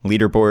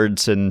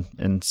leaderboards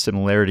and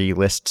similarity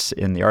lists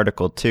in the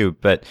article too.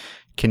 But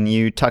can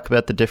you talk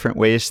about the different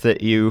ways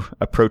that you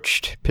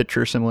approached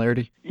pitcher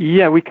similarity?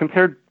 Yeah, we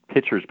compared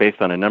pitchers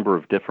based on a number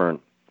of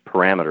different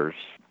parameters.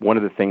 One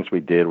of the things we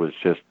did was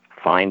just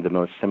find the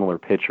most similar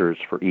pitchers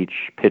for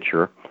each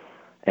pitcher.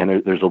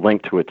 And there's a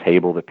link to a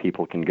table that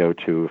people can go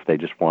to if they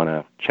just want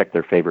to check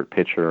their favorite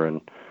pitcher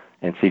and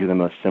see who the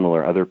most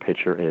similar other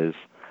pitcher is.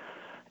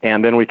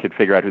 And then we could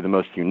figure out who the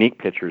most unique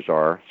pitchers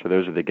are. So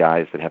those are the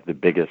guys that have the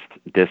biggest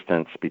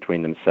distance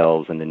between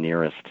themselves and the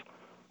nearest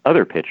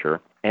other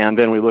pitcher. And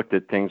then we looked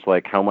at things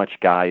like how much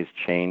guys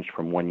changed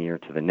from one year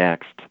to the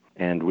next.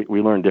 And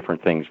we learned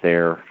different things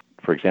there.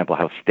 For example,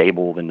 how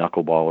stable the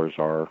knuckleballers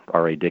are,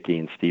 R.A. Dickey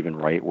and Stephen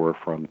Wright were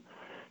from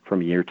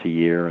year to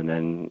year, and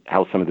then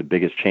how some of the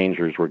biggest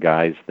changers were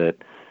guys that,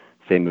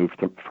 say, moved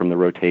from the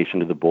rotation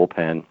to the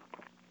bullpen.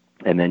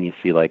 And then you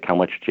see like how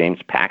much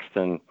James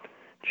Paxton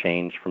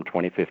changed from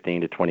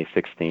 2015 to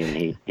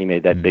 2016. He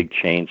made that big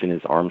change in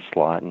his arm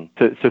slot, and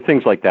so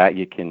things like that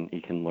you can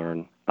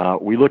learn.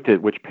 We looked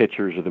at which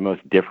pitchers are the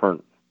most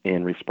different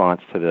in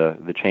response to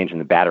the change in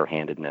the batter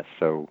handedness.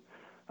 So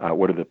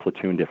what are the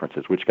platoon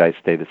differences? Which guys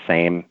stay the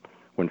same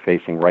when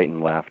facing right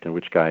and left, and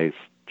which guys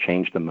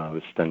change the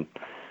most? And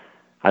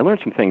I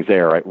learned some things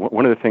there.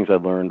 One of the things I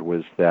learned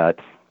was that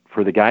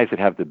for the guys that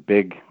have the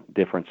big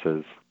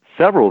differences,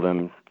 several of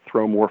them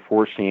throw more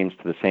four seams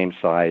to the same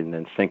side and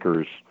then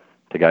sinkers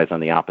to guys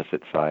on the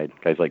opposite side,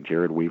 guys like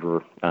Jared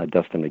Weaver,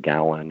 Dustin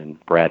McGowan,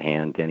 and Brad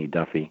Hand, Danny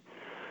Duffy.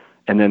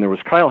 And then there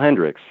was Kyle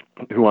Hendricks,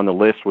 who on the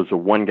list was the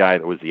one guy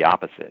that was the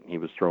opposite. He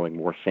was throwing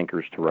more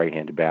sinkers to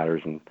right-handed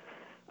batters and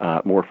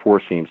more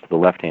four seams to the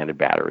left-handed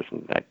batters.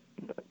 And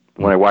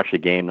when I watched the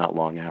game not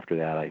long after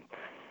that, I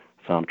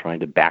saw him trying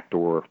to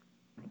backdoor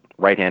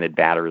right-handed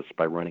batters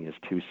by running his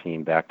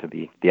two-seam back to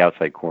the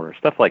outside corner,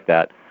 stuff like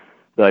that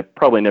I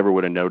probably never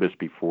would have noticed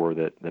before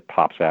that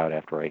pops out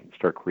after I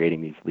start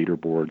creating these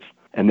leaderboards.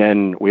 And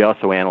then we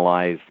also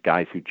analyzed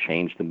guys who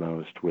changed the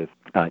most with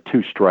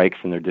two strikes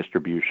in their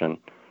distribution.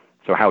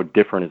 So how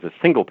different is a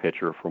single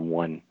pitcher from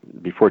one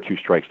before two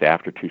strikes to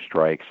after two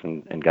strikes,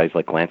 and guys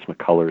like Lance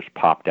McCullers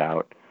popped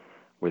out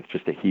with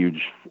just a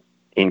huge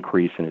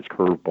increase in his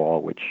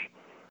curveball, which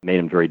made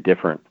him very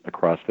different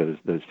across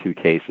those two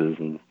cases.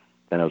 And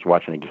then I was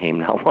watching a game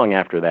not long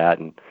after that,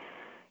 and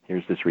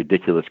here's this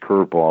ridiculous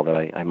curveball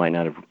that I might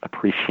not have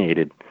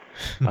appreciated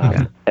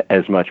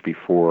as much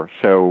before.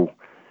 So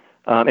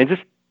And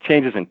just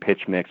changes in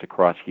pitch mix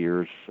across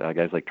years.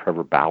 Guys like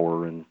Trevor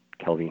Bauer and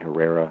Kelvin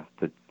Herrera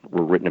that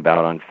were written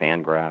about on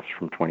Fangraphs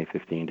from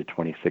 2015 to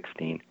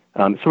 2016.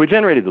 So we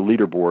generated the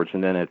leaderboards,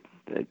 and then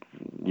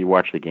you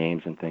watch the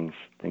games and things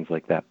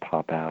like that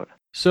pop out.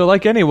 So,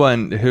 like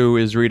anyone who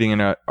is reading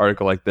an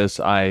article like this,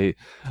 I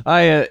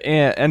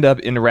end up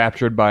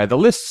enraptured by the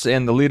lists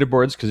and the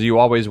leaderboards, because you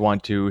always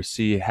want to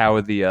see how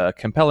the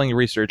compelling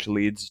research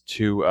leads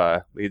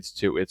to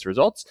its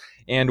results.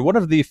 And one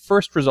of the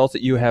first results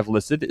that you have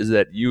listed is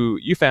that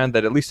you found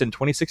that, at least in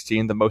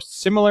 2016, the most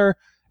similar,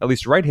 at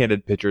least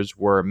right-handed pitchers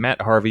were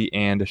Matt Harvey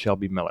and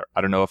Shelby Miller.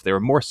 I don't know if they were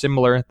more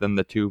similar than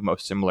the two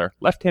most similar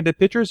left-handed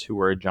pitchers, who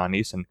were John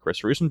Neese and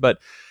Chris Rusin, but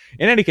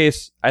in any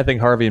case, I think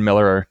Harvey and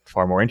Miller are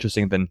far more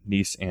interesting than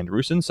Neese and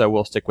Rusin, so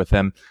we'll stick with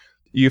them.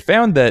 You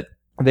found that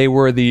they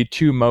were the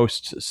two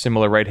most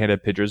similar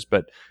right-handed pitchers,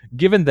 but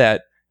given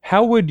that,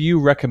 how would you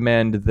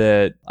recommend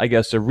that, I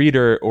guess, a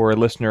reader or a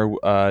listener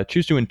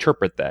choose to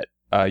interpret that?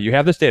 You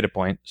have this data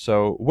point,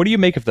 so what do you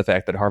make of the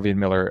fact that Harvey and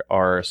Miller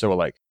are so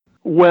alike?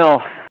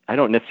 Well, I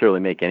don't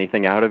necessarily make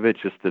anything out of it,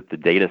 just that the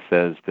data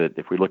says that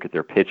if we look at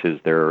their pitches,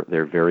 they're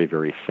very,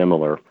 very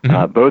similar.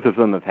 Mm-hmm. Both of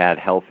them have had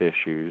health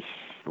issues,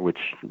 which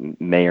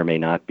may or may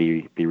not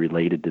be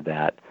related to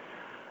that.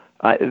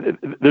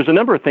 There's a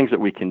number of things that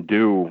we can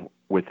do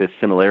with this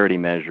similarity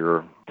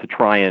measure to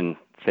try and,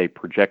 say,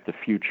 project the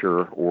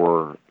future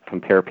or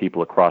compare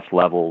people across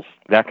levels,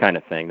 that kind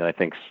of thing that I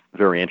think is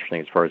very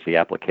interesting as far as the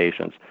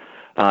applications.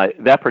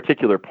 That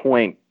particular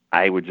point,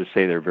 I would just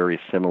say they're very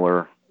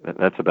similar.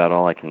 That's about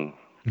all I can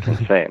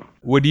say.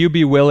 Would you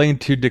be willing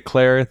to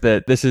declare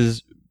that this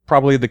is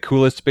probably the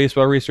coolest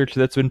baseball research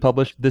that's been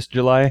published this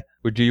July?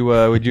 Would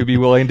you be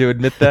willing to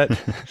admit that?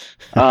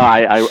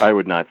 I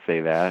would not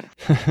say that.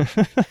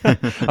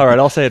 All right,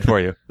 I'll say it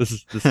for you.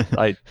 This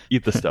I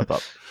eat this stuff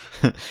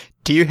up.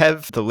 Do you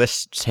have the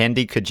lists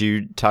handy? Could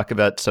you talk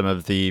about some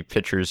of the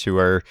pitchers who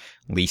are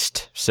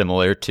least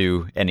similar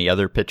to any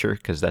other pitcher?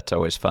 Because that's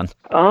always fun.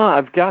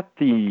 I've got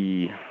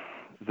the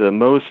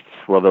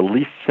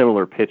least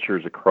similar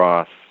pitchers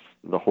across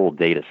the whole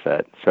data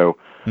set. So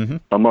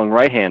among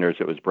right-handers,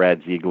 it was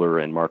Brad Ziegler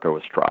and Marco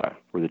Estrada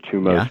were the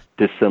two most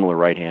dissimilar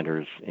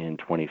right-handers in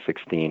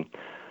 2016.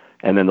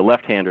 And then the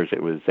left-handers,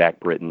 it was Zach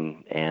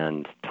Britton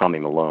and Tommy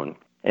Milone.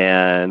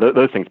 And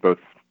those things both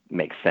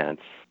make sense.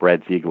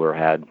 Brad Ziegler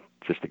had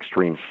just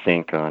extreme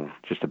sink on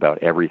just about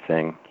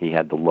everything. He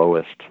had the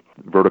lowest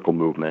vertical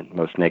movement,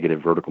 most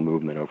negative vertical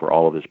movement over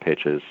all of his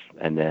pitches.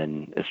 And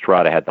then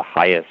Estrada had the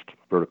highest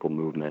vertical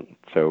movement.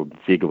 So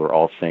Ziegler,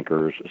 all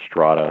sinkers,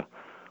 Estrada,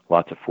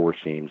 lots of four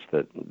seams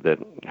that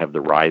have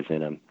the rise in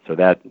them. So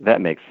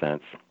that makes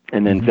sense.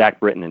 And then Zach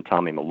Britton and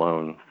Tommy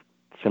Milone,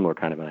 similar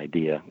kind of an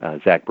idea.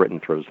 Zach Britton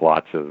throws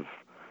lots of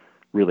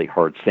really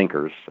hard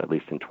sinkers, at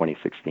least in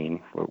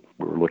 2016, what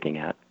we were looking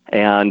at.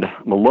 And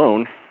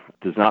Milone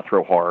does not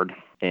throw hard,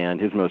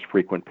 and his most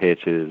frequent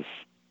pitch is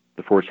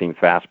the four-seam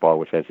fastball,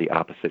 which has the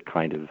opposite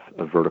kind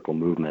of vertical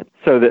movement.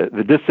 So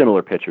the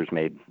dissimilar pitchers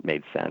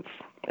made sense.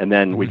 And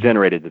then we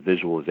generated the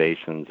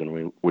visualizations, and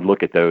we would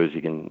look at those.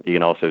 You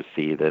can also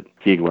see that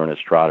Ziegler and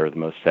Estrada are the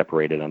most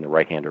separated on the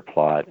right-hander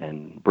plot,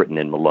 and Britton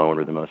and Milone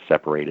are the most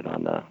separated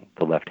on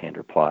the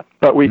left-hander plot.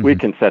 But we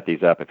can set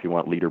these up if you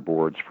want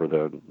leaderboards for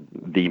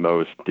the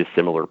most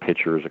dissimilar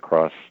pitchers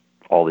across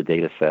all the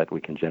data set. We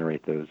can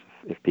generate those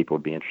if people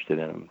would be interested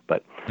in them.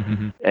 But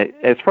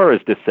as far as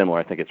dissimilar,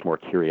 I think it's more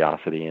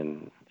curiosity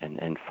and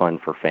fun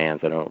for fans.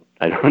 I don't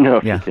know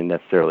if you can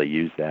necessarily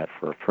use that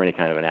for any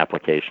kind of an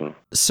application.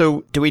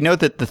 So do we know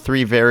that the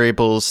three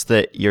variables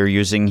that you're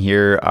using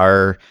here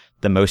are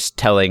the most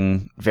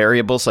telling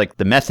variables? Like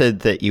the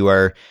method that you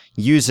are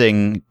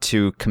using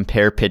to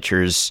compare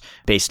pitchers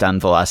based on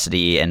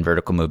velocity and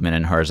vertical movement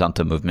and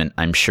horizontal movement,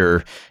 I'm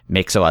sure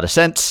makes a lot of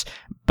sense.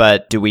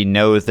 But do we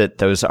know that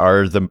those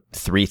are the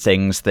three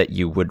things that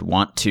you would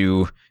want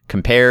to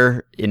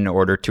compare in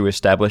order to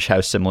establish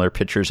how similar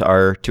pitchers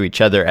are to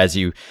each other? As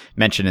you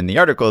mentioned in the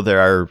article, there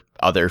are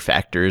other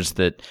factors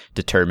that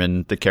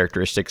determine the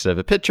characteristics of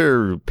a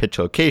pitcher: pitch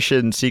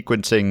location,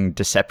 sequencing,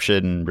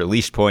 deception,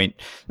 release point.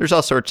 There's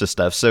all sorts of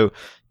stuff. So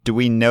do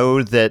we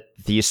know that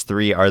these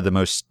three are the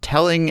most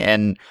telling,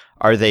 and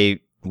are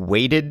they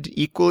weighted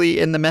equally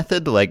in the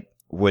method? Like,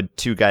 would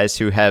two guys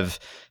who have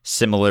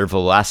similar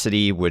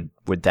velocity, would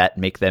that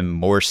make them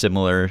more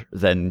similar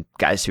than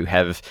guys who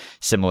have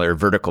similar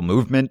vertical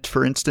movement,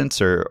 for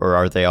instance, or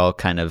are they all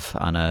kind of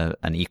on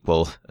an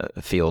equal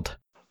field?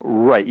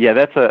 Right. Yeah,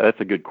 that's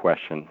a good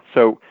question.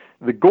 So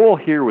the goal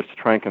here was to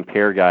try and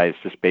compare guys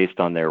just based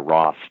on their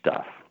raw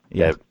stuff.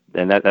 Yeah.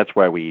 And that's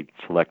why we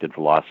selected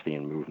velocity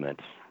and movement.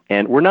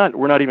 And we're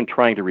not even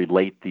trying to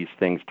relate these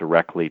things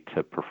directly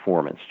to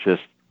performance,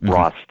 just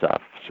raw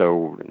stuff.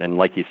 So, and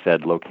like you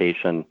said,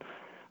 location,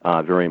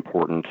 very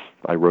important.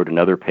 I wrote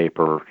another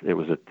paper. It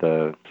was at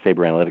the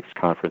Sabre Analytics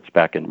Conference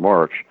back in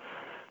March,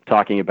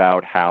 talking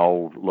about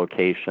how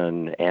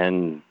location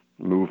and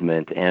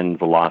movement and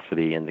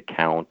velocity and the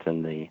count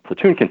and the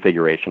platoon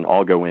configuration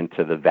all go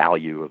into the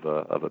value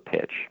of a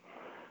pitch.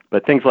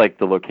 But things like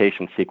the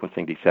location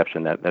sequencing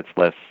deception, that's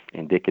less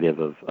indicative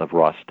of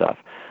raw stuff.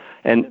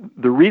 And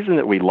the reason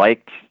that we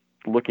liked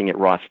looking at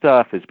raw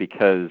stuff is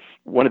because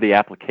one of the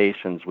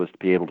applications was to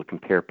be able to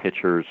compare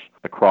pitchers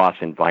across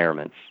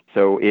environments.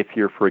 So if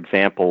you're, for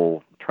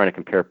example, trying to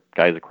compare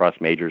guys across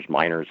majors,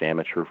 minors,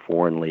 amateur,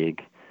 foreign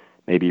league,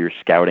 maybe you're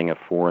scouting a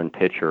foreign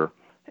pitcher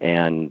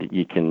and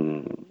you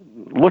can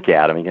look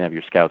at him, you can have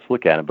your scouts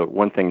look at him, but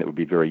one thing that would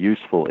be very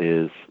useful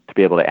is to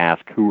be able to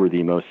ask who are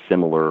the most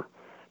similar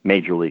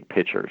major league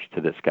pitchers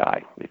to this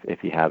guy,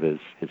 if you have his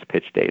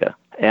pitch data.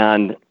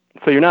 And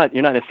so you're not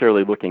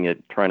necessarily looking at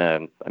trying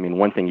to, I mean,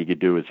 one thing you could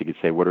do is you could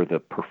say, what are the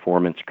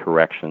performance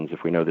corrections?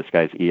 If we know this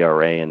guy's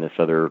ERA in this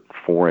other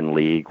foreign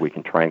league, we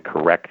can try and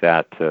correct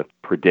that to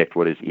predict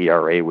what his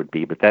ERA would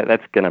be. But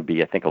that's going to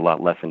be, I think, a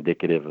lot less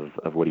indicative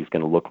of what he's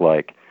going to look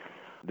like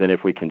than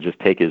if we can just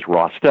take his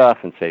raw stuff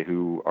and say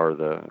who are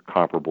the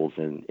comparables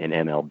in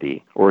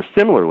MLB. Or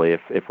similarly,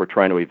 if we're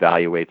trying to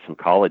evaluate some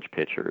college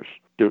pitchers,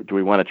 do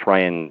we want to try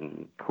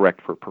and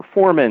correct for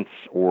performance?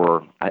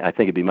 Or I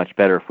think it'd be much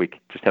better if we could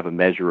just have a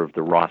measure of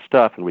the raw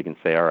stuff and we can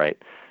say, all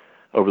right,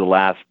 over the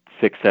last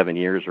 6-7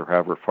 years or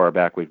however far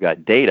back we've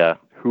got data,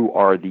 who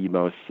are the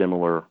most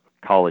similar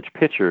college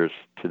pitchers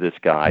to this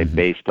guy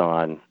based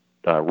on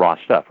raw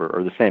stuff,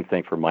 or the same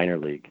thing for minor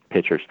league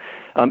pitchers.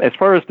 As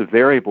far as the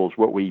variables,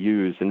 what we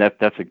use, and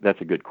that's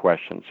a good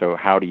question. So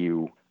how do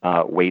you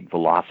weight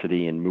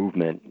velocity and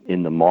movement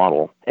in the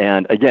model?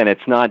 And again,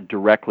 it's not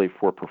directly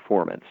for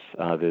performance.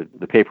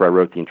 The paper I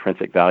wrote, The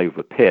Intrinsic Value of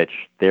a Pitch,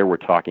 there we're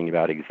talking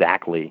about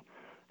exactly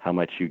how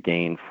much you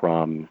gain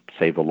from,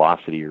 say,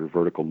 velocity or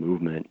vertical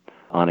movement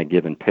on a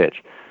given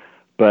pitch.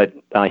 But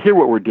here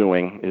what we're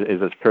doing is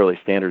a fairly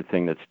standard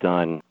thing that's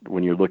done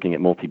when you're looking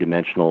at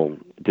multidimensional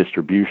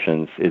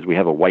distributions is we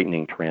have a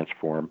whitening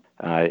transform.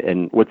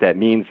 And what that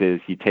means is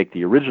you take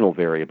the original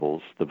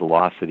variables, the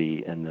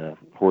velocity and the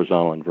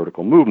horizontal and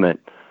vertical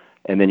movement,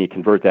 and then you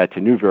convert that to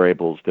new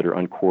variables that are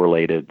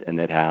uncorrelated and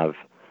that have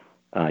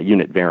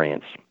unit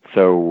variance.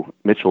 So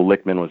Mitchell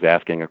Lichtman was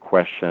asking a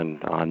question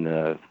on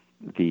the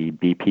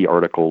BP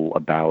article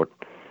about,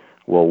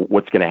 well,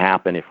 what's going to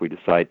happen if we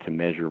decide to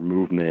measure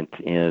movement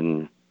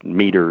in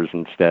meters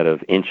instead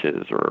of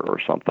inches or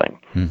something?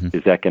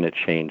 Is that going to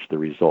change the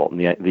result? And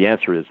the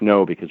answer is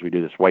no, because we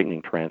do this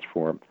whitening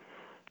transform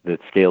that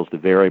scales the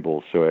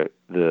variables, so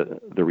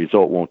the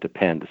result won't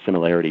depend, the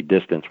similarity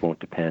distance won't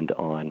depend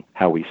on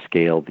how we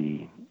scale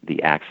the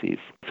axes.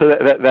 So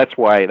that's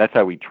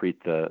how we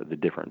treat the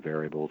different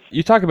variables.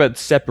 You talk about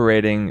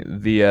separating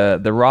the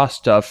raw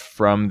stuff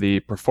from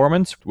the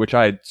performance, which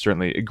I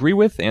certainly agree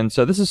with. And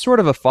so this is sort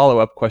of a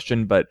follow-up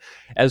question, but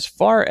as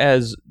far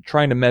as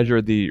trying to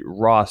measure the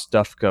raw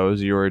stuff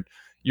goes,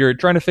 you're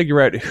trying to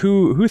figure out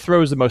who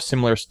throws the most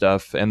similar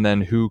stuff and then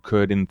who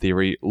could, in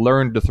theory,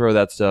 learn to throw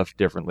that stuff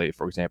differently.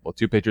 For example,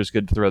 two pitchers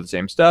could throw the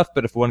same stuff,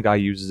 but if one guy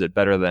uses it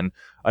better than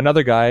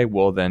another guy,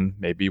 well, then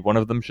maybe one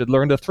of them should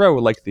learn to throw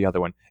like the other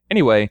one.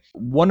 Anyway,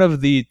 one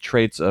of the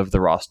traits of the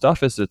raw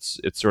stuff is it's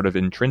sort of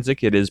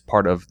intrinsic. It is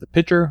part of the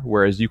pitcher,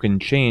 whereas you can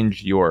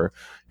change your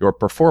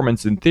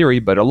performance in theory.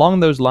 But along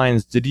those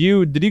lines, did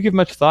you give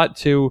much thought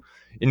to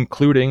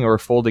including or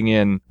folding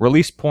in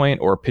release point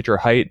or pitcher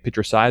height,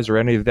 pitcher size, or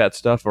any of that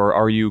stuff? Or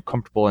are you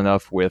comfortable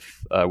enough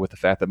with the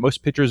fact that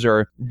most pitchers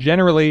are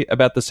generally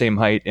about the same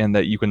height and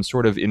that you can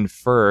sort of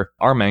infer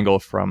arm angle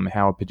from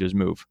how pitches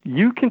move?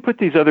 You can put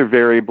these other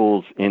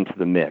variables into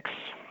the mix.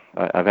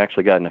 I've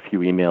actually gotten a few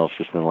emails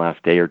just in the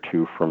last day or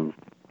two from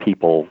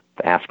people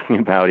asking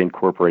about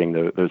incorporating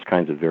those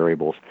kinds of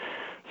variables.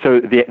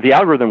 So the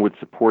algorithm would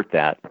support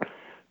that.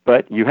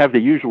 But you have the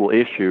usual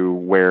issue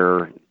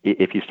where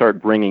if you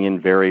start bringing in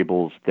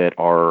variables that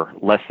are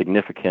less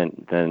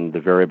significant than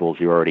the variables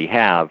you already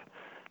have,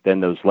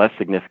 then those less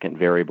significant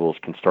variables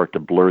can start to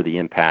blur the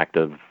impact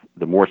of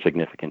the more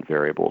significant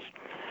variables.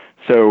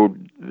 So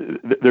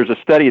there's a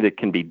study that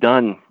can be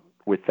done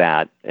with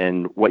that,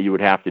 and what you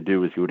would have to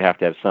do is you would have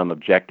to have some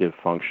objective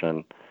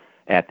function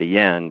at the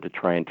end to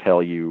try and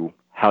tell you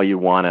how you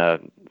want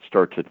to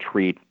start to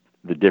treat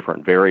the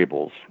different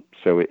variables.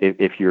 So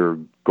if your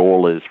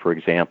goal is, for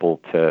example,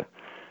 to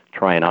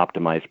try and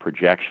optimize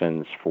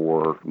projections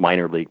for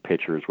minor league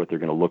pitchers, what they're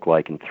going to look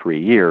like in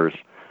 3 years,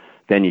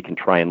 then you can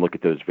try and look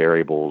at those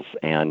variables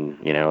and,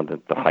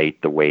 the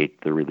height, the weight,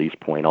 the release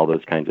point, all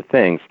those kinds of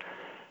things,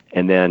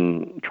 and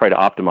then try to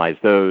optimize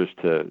those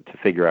to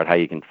figure out how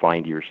you can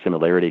find your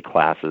similarity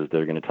classes that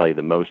are going to tell you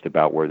the most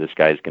about where this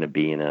guy is going to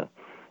be in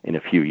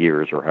a few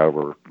years or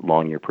however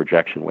long your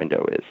projection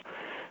window is.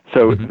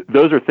 So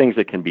those are things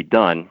that can be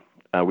done.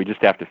 We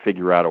just have to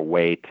figure out a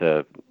way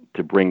to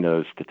bring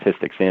those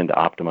statistics in to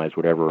optimize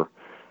whatever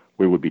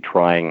we would be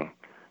trying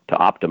to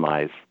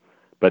optimize.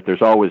 But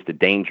there's always the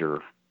danger,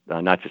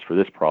 not just for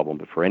this problem,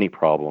 but for any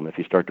problem, if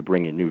you start to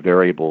bring in new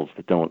variables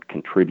that don't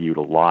contribute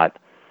a lot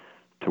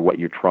to what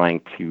you're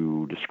trying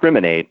to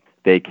discriminate,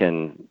 they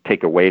can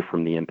take away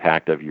from the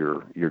impact of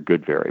your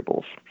good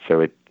variables.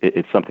 So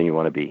it's something you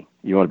want to be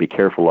you want to be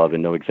careful of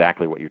and know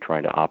exactly what you're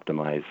trying to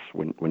optimize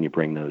when you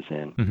bring those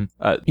in.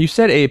 Mm-hmm. You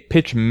said a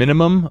pitch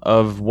minimum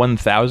of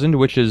 1,000,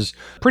 which is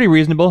pretty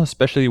reasonable,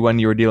 especially when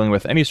you were dealing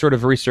with any sort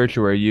of research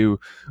where you'd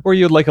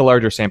like a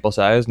larger sample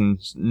size,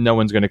 and no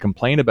one's going to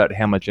complain about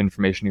how much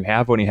information you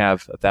have when you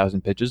have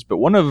 1,000 pitches. But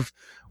one of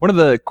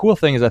the cool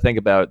things I think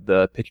about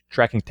the pitch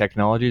tracking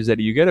technology is that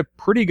you get a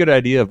pretty good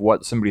idea of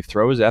what somebody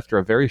throws after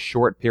a very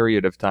short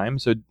period of time.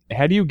 So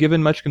had you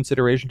given much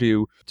consideration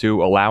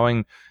to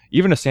allowing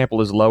even a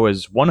sample as low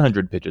as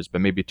 100 pitches, but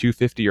maybe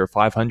 250 or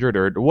 500,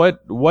 or what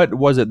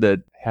was it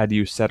that had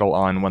you settle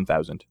on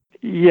 1,000?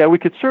 Yeah, we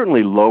could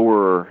certainly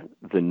lower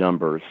the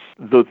numbers.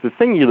 The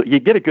thing you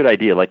get a good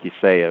idea, like you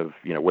say, of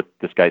what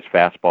this guy's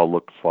fastball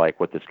looks like,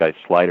 what this guy's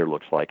slider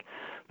looks like.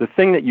 The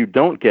thing that you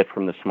don't get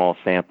from the small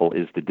sample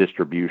is the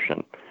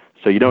distribution.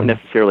 So you don't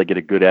necessarily get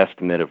a good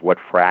estimate of what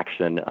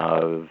fraction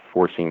of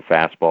four-seam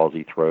fastballs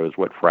he throws,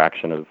 what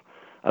fraction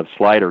of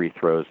slider he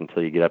throws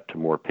until you get up to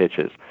more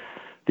pitches.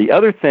 The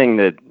other thing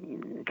that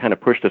kind of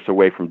pushed us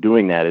away from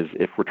doing that is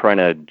if we're trying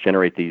to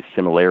generate these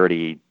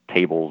similarity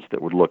tables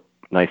that would look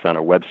nice on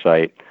a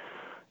website,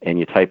 and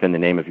you type in the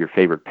name of your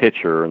favorite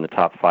pitcher, and the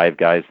top 5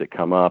 guys that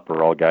come up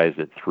are all guys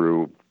that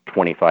threw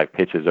 25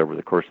 pitches over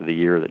the course of the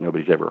year that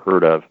nobody's ever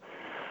heard of,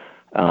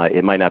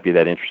 it might not be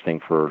that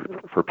interesting for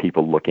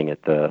people looking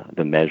at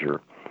the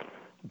measure.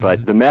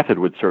 But the method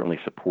would certainly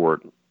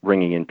support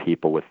bringing in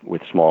people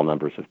with small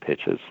numbers of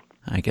pitches.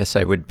 I guess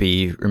I would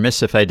be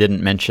remiss if I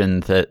didn't mention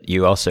that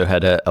you also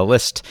had a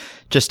list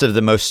just of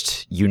the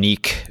most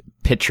unique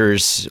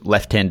pitchers,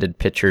 left-handed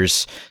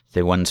pitchers,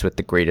 the ones with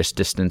the greatest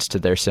distance to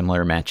their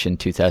similar match in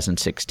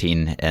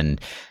 2016. And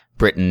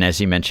Britton, as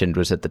you mentioned,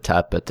 was at the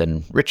top, but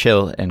then Rich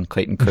Hill and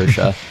Clayton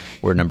Kershaw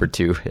were number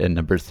 2 and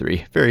number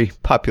 3. Very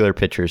popular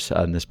pitchers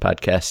on this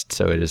podcast,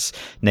 so it is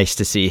nice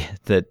to see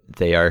that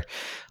they are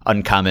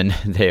uncommon.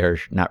 They are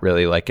not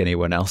really like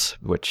anyone else,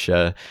 which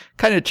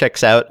kind of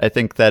checks out. I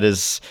think that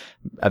is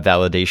a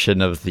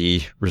validation of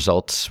the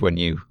results when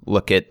you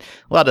look at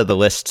a lot of the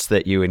lists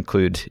that you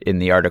include in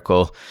the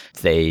article.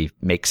 They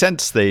make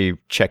sense. They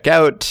check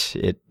out.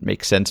 It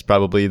makes sense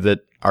probably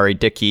that Ari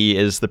Dickey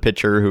is the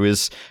pitcher who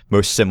is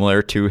most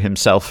similar to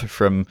himself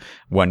from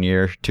one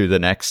year to the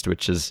next,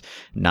 which is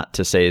not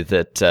to say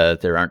that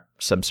there aren't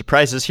some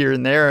surprises here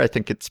and there. I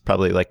think it's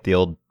probably like the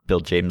old Bill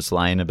James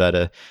line about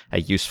a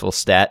useful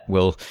stat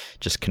will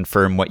just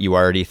confirm what you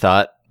already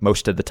thought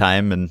most of the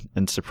time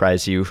and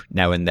surprise you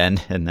now and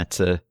then. And that's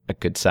a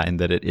good sign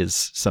that it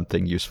is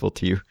something useful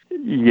to you.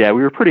 Yeah,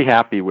 we were pretty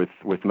happy with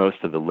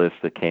most of the lists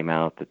that came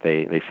out, that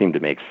they seemed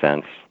to make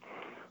sense.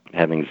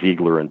 Having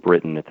Ziegler and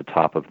Britton at the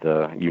top of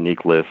the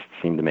unique list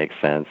seemed to make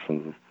sense.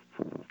 And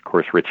of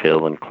course, Rich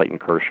Hill and Clayton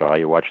Kershaw,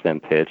 you watch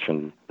them pitch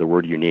and the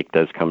word unique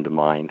does come to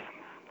mind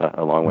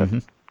along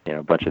with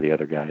a bunch of the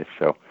other guys.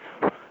 So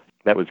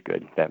that was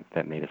good.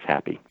 That made us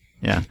happy.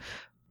 Yeah.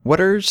 What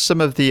are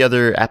some of the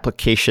other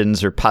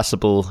applications or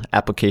possible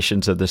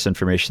applications of this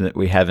information that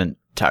we haven't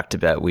talked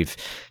about? We've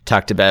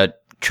talked about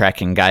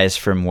tracking guys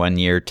from one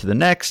year to the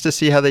next to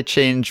see how they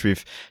change.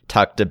 We've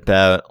talked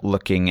about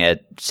looking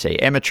at, say,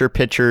 amateur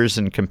pitchers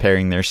and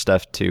comparing their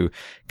stuff to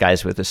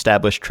guys with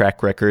established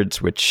track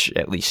records, which,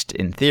 at least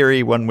in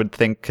theory, one would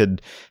think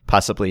could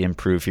possibly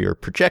improve your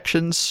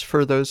projections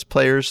for those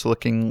players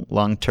looking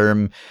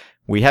long-term.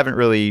 We haven't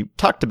really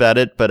talked about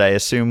it, but I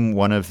assume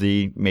one of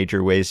the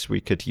major ways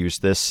we could use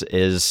this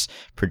is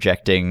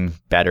projecting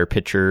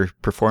batter-pitcher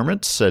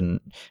performance and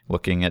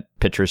looking at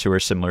pitchers who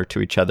are similar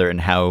to each other and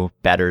how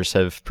batters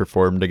have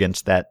performed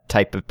against that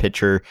type of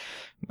pitcher.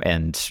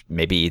 And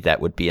maybe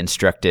that would be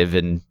instructive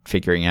in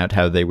figuring out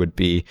how they would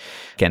be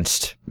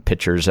against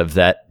pitchers of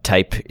that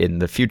type in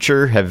the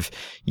future. Have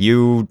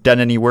you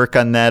done any work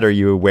on that? Are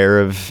you aware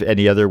of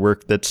any other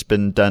work that's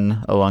been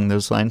done along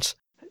those lines?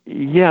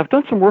 Yeah, I've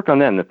done some work on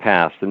that in the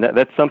past, and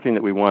that's something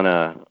that we want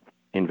to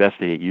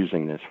investigate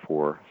using this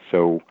for.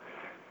 So,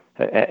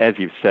 as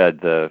you've said,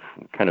 the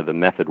kind of the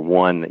method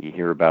 1 that you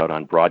hear about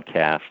on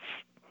broadcasts,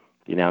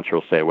 the announcer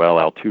will say, well,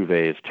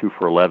 Altuve is 2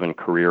 for 11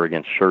 career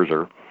against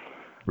Scherzer.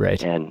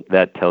 Right. And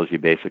that tells you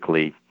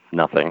basically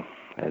nothing,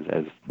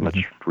 as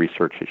much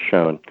research has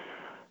shown.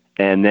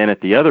 And then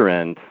at the other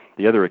end,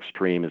 the other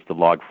extreme is the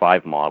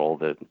log5 model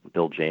that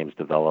Bill James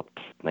developed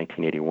in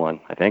 1981,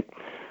 I think.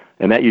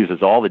 And that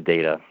uses all the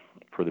data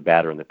for the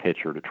batter and the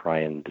pitcher to try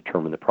and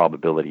determine the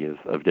probability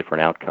of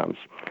different outcomes.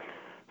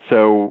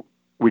 So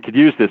we could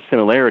use this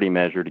similarity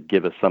measure to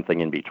give us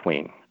something in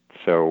between.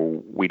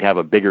 So we'd have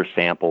a bigger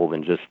sample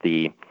than just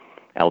the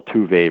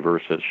Altuve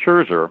versus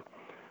Scherzer,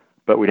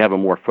 but we'd have a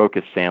more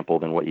focused sample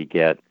than what you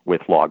get with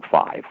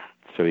log5.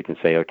 So we can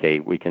say, okay,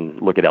 we can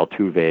look at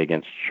Altuve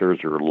against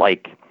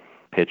Scherzer-like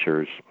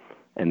pitchers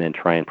and then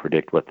try and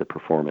predict what the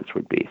performance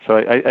would be. So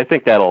I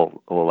think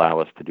that'll allow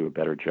us to do a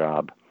better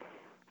job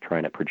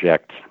trying to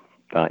project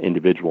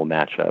individual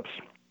matchups.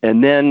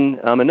 And then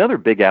another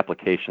big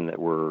application that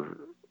we're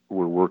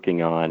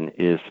working on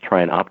is to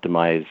try and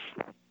optimize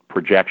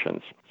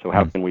projections. So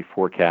how can we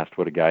forecast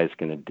what a guy is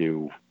going to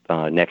do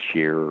next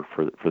year or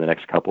for the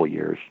next couple of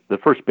years? The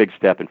first big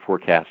step in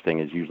forecasting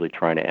is usually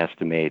trying to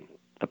estimate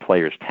a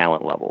player's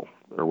talent level,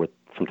 or what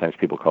sometimes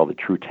people call the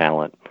true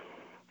talent,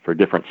 for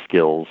different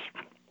skills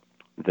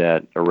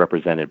that are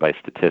represented by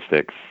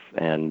statistics,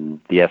 and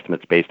the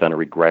estimate's based on a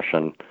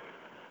regression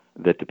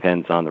that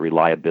depends on the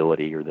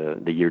reliability or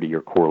the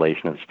year-to-year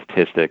correlation of the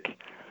statistic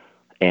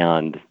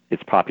and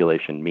its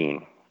population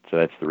mean. So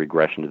that's the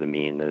regression to the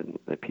mean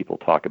that people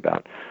talk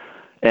about.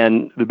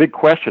 And the big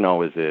question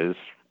always is,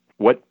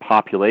 what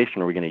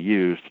population are we going to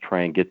use to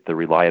try and get the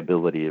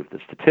reliability of the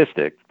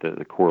statistic,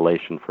 the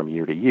correlation from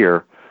year to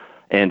year,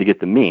 and to get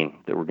the mean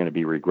that we're going to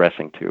be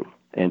regressing to?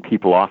 And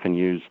people often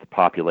use the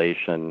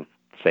population,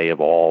 say, of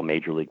all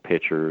major league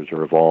pitchers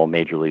or of all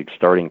major league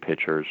starting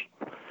pitchers,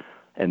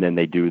 and then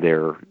they do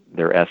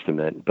their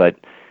estimate. But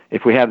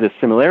if we have this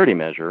similarity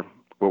measure,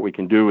 what we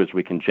can do is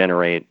we can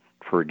generate,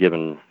 for a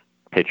given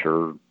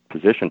pitcher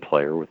position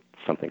player with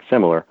something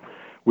similar,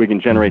 we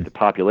can generate the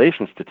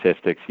population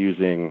statistics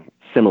using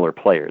similar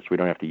players. We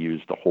don't have to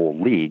use the whole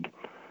league,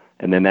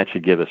 and then that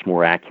should give us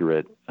more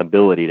accurate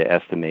ability to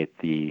estimate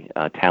the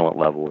talent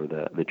level or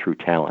the true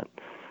talent.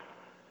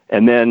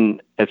 And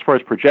then as far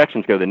as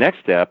projections go, the next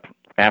step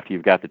after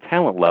you've got the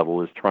talent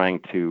level is trying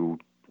to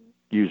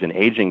use an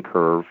aging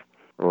curve,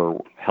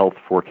 or health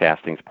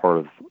forecasting is part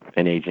of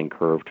an aging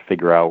curve, to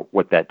figure out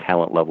what that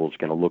talent level is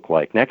going to look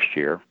like next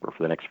year or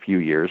for the next few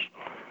years,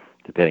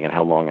 depending on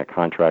how long a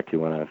contract you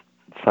want to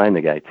sign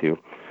the guy to.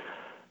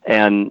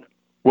 And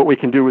what we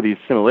can do with this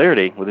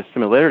similarity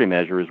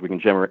measure is we can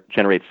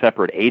generate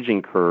separate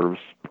aging curves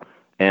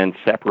and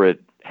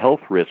separate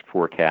health risk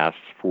forecasts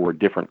for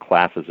different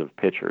classes of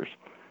pitchers.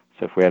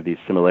 So if we have these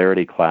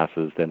similarity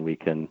classes, then we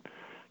can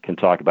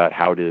talk about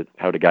how do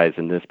guys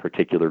in this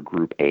particular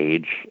group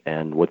age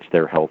and what's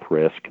their health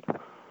risk.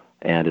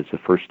 And as the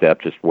first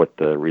step, just what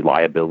the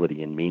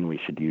reliability and mean we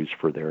should use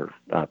for their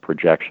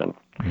projection.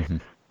 Mm-hmm.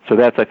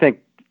 So I think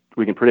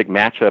we can predict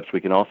matchups.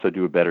 We can also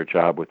do a better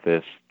job with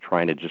this,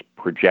 trying to just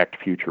project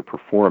future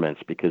performance,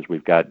 because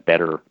we've got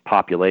better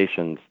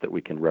populations that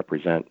we can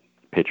represent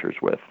pitchers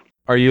with.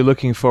 Are you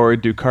looking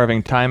forward to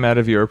carving time out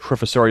of your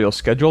professorial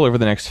schedule over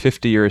the next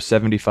 50 or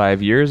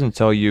 75 years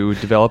until you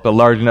develop a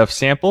large enough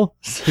sample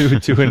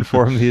to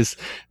inform these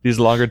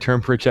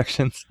longer-term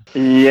projections?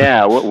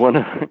 Yeah,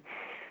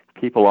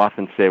 people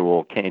often say,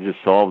 well, can't you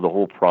just solve the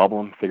whole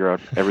problem, figure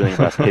out everything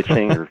about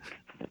pitching? Or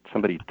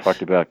somebody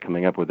talked about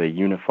coming up with a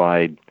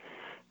unified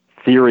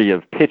theory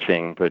of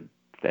pitching, but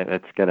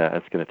that's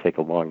gonna take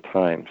a long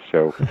time.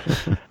 So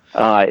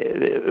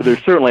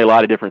there's certainly a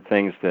lot of different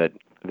things that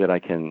I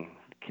can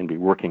be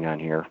working on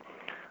here.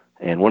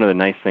 And one of the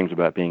nice things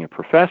about being a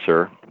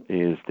professor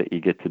is that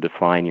you get to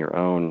define your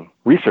own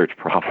research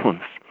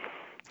problems.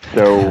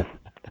 So,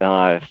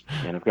 and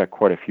I've got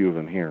quite a few of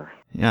them here.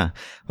 Yeah.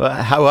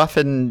 Well, how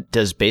often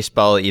does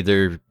baseball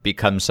either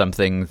become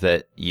something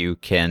that you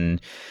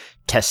can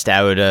test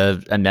out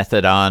a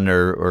method on,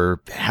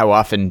 or how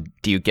often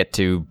do you get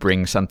to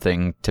bring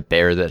something to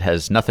bear that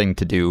has nothing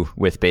to do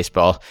with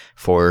baseball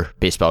for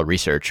baseball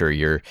research, or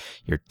you're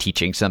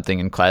teaching something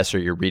in class, or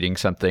you're reading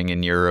something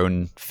in your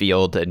own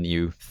field and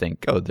you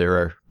think, oh, there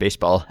are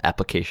baseball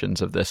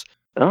applications of this?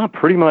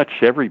 Pretty much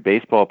every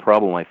baseball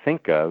problem I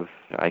think of,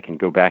 I can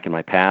go back in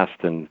my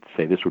past and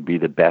say this would be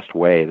the best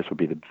way. This would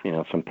be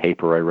some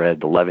paper I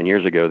read 11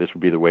 years ago. This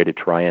would be the way to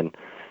try and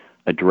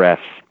address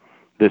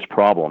this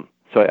problem.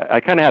 So I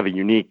kind of have a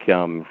unique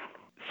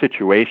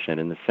situation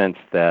in the sense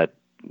that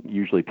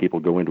usually people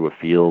go into a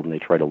field and they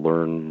try to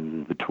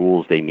learn the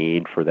tools they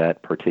need for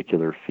that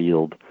particular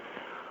field.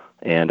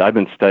 And I've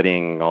been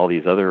studying all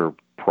these other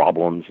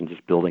problems and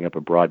just building up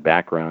a broad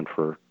background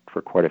for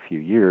quite a few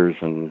years.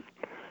 And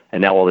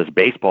now all this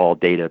baseball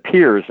data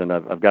appears, and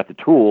I've got the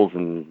tools,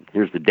 and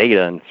here's the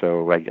data. And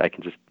so I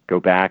can just go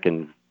back,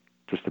 and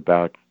just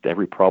about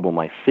every problem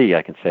I see,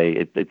 I can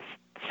say it's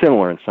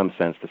similar in some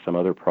sense to some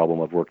other problem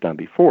I've worked on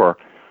before,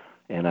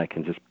 and I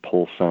can just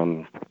pull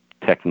some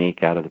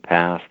technique out of the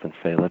past and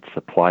say, let's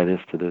apply this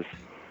to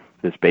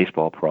this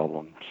baseball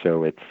problem.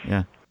 So it's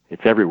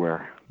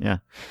everywhere. Yeah.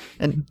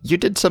 And you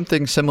did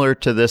something similar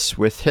to this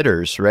with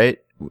hitters, right?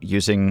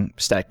 Using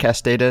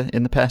StatCast data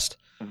in the past?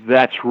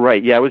 That's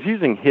right. Yeah, I was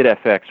using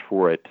HitFX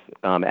for it,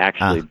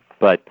 actually,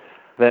 but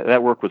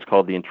that work was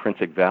called the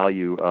intrinsic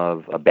value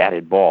of a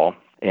batted ball.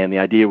 And the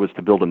idea was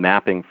to build a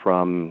mapping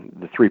from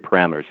the three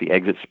parameters, the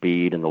exit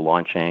speed and the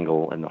launch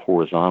angle and the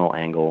horizontal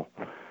angle,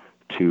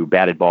 to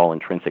batted ball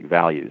intrinsic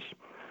values.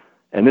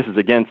 And this is,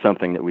 again,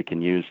 something that we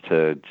can use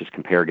to just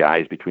compare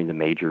guys between the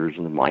majors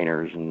and the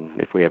minors, and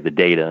if we have the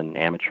data in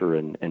amateur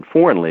and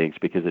foreign leagues,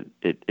 because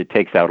it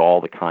takes out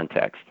all the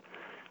context.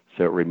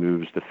 So it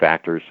removes the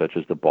factors such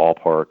as the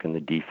ballpark and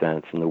the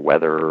defense and the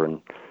weather.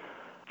 And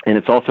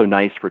it's also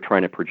nice for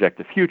trying to project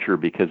the future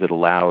because it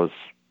allows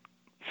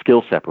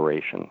skill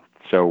separation.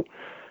 So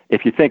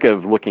if you think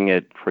of looking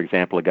at, for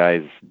example, a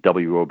guy's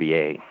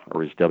WOBA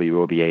or his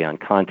WOBA on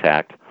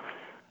contact,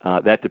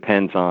 that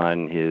depends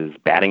on his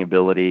batting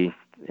ability,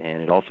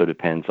 and it also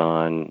depends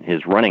on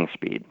his running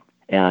speed.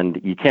 And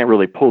you can't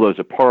really pull those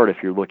apart if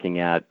you're looking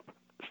at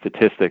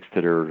statistics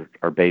that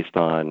are based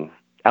on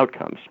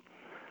outcomes.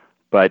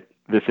 But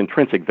this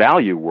intrinsic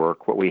value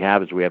work, what we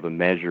have is we have a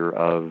measure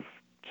of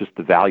just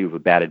the value of a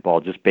batted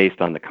ball just based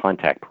on the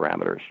contact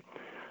parameters.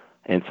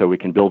 And so we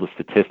can build a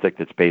statistic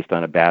that's based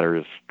on a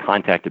batter's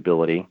contact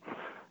ability,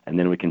 and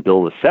then we can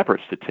build a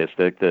separate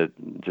statistic that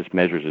just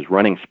measures his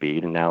running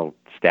speed. And now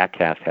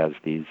StatCast has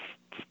these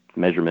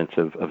measurements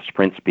of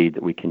sprint speed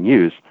that we can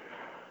use.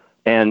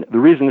 And the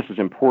reason this is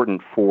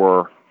important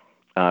for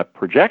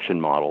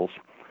projection models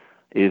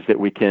is that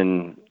we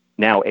can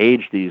now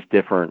age these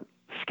different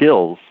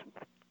skills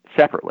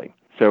separately.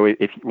 So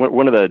if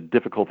one of the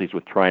difficulties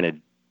with trying to,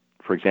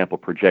 for example,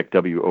 project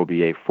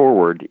WOBA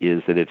forward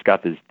is that it's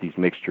got these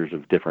mixtures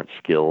of different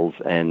skills,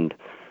 and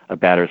a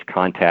batter's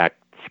contact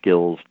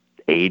skills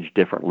age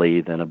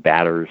differently than a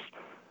batter's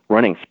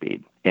running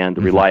speed. And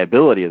the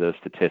reliability of those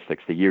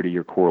statistics, the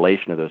year-to-year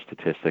correlation of those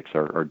statistics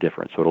are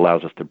different. So it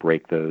allows us to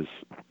break those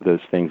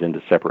things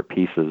into separate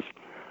pieces.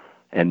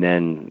 And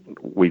then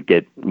we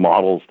get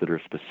models that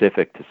are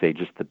specific to, say,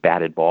 just the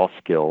batted ball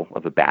skill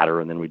of a batter.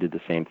 And then we did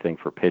the same thing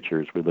for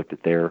pitchers. We looked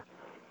at their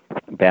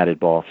batted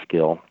ball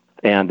skill.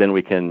 And then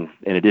we can,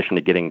 in addition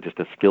to getting just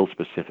a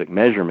skill-specific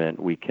measurement,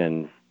 we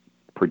can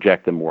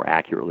project them more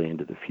accurately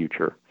into the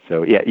future.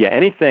 So,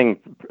 anything,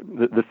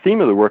 the theme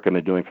of the work I've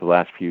been doing for the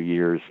last few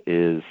years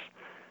is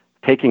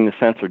taking the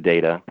sensor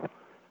data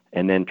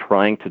and then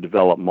trying to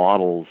develop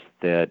models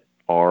that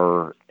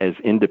are as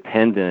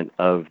independent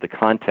of the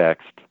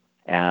context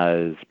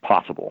as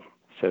possible.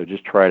 So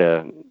just try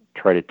to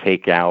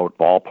take out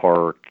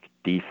ballpark,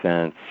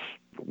 defense,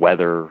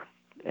 weather,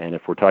 and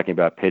if we're talking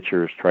about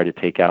pitchers, try to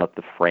take out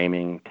the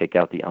framing, take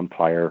out the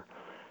umpire,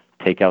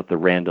 take out the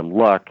random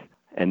luck,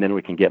 and then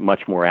we can get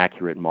much more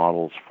accurate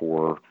models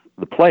for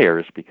the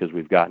players because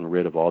we've gotten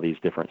rid of all these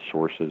different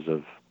sources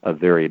of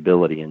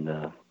variability in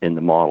the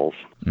models.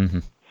 Mm-hmm.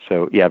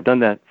 So, I've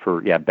done that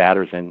for,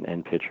 batters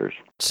and pitchers.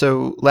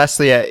 So,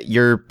 lastly,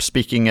 you're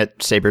speaking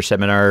at Sabre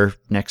Seminar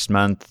next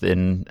month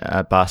in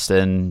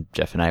Boston.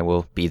 Jeff and I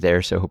will be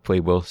there, so hopefully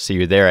we'll see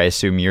you there. I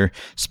assume you're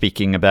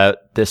speaking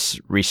about this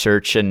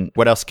research, and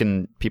what else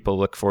can people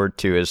look forward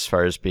to as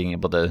far as being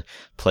able to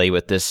play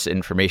with this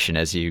information?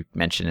 As you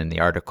mentioned in the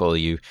article,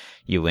 you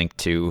link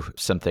to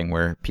something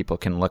where people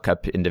can look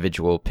up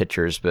individual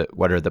pitchers, but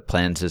what are the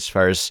plans as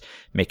far as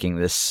making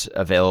this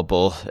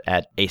available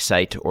at a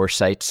site or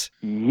sites?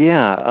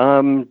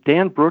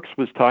 Dan Brooks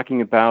was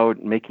talking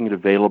about making it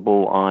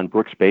available on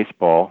Brooks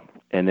Baseball,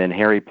 and then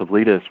Harry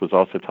Pavlidis was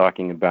also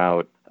talking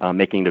about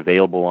making it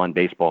available on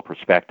Baseball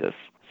Prospectus.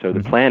 So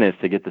the plan is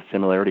to get the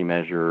similarity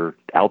measure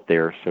out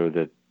there so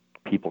that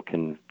people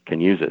can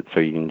use it. So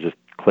you can just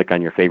click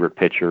on your favorite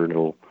pitcher, and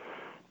it'll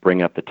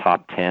bring up the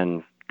top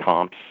 10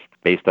 comps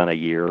based on a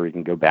year, or you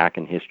can go back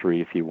in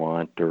history if you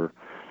want, or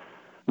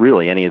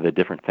really any of the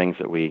different things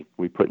that we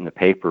put in the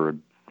paper.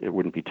 It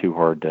wouldn't be too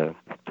hard to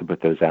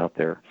put those out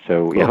there.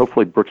 So, cool.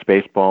 Hopefully Brooks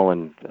Baseball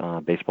and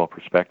Baseball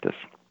Prospectus.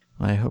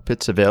 I hope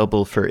it's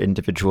available for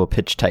individual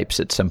pitch types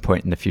at some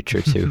point in the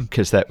future, too,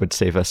 because that would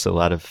save us a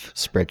lot of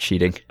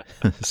spreadsheeting.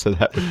 So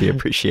that would be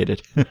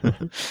appreciated.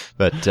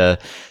 But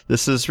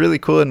this is really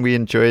cool, and we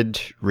enjoyed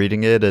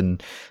reading it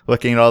and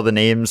looking at all the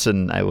names,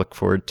 and I look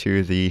forward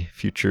to the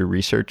future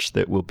research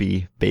that will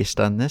be based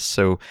on this.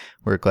 So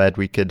we're glad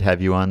we could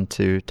have you on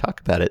to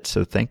talk about it.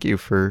 So thank you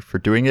for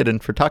doing it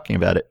and for talking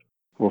about it.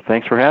 Well,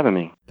 thanks for having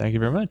me. Thank you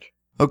very much.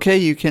 Okay,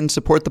 you can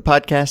support the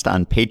podcast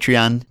on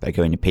Patreon by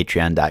going to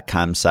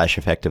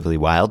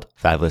patreon.com/effectivelywild.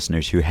 5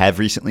 listeners who have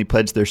recently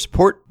pledged their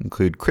support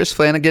include Chris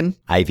Flanagan,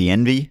 Ivy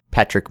Envy,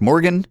 Patrick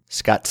Morgan,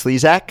 Scott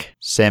Slezak,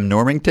 Sam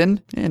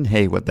Normington, and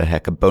hey, what the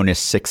heck, a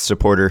bonus 6th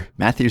supporter,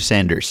 Matthew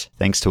Sanders.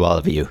 Thanks to all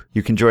of you.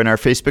 You can join our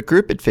Facebook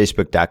group at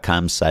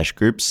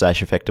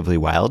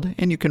facebook.com/groups/effectivelywild,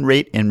 and you can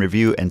rate and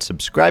review and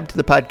subscribe to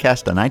the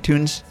podcast on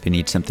iTunes. If you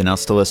need something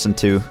else to listen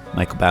to,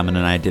 Michael Bauman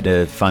and I did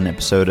a fun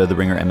episode of the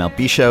Ringer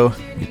MLB show.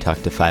 We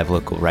talked to 5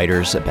 local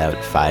writers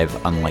about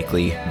 5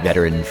 unlikely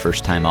veteran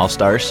first-time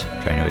All-Stars,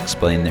 trying to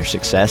explain their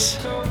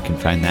success. You can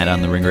find that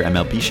on the Ringer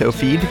MLB show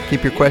feed.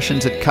 Keep your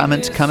questions and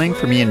comments coming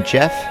for me and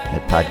Jeff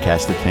at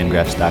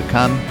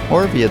podcast@fangraphs.com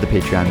or via the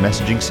Patreon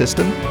messaging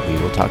system. We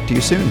will talk to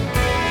you soon.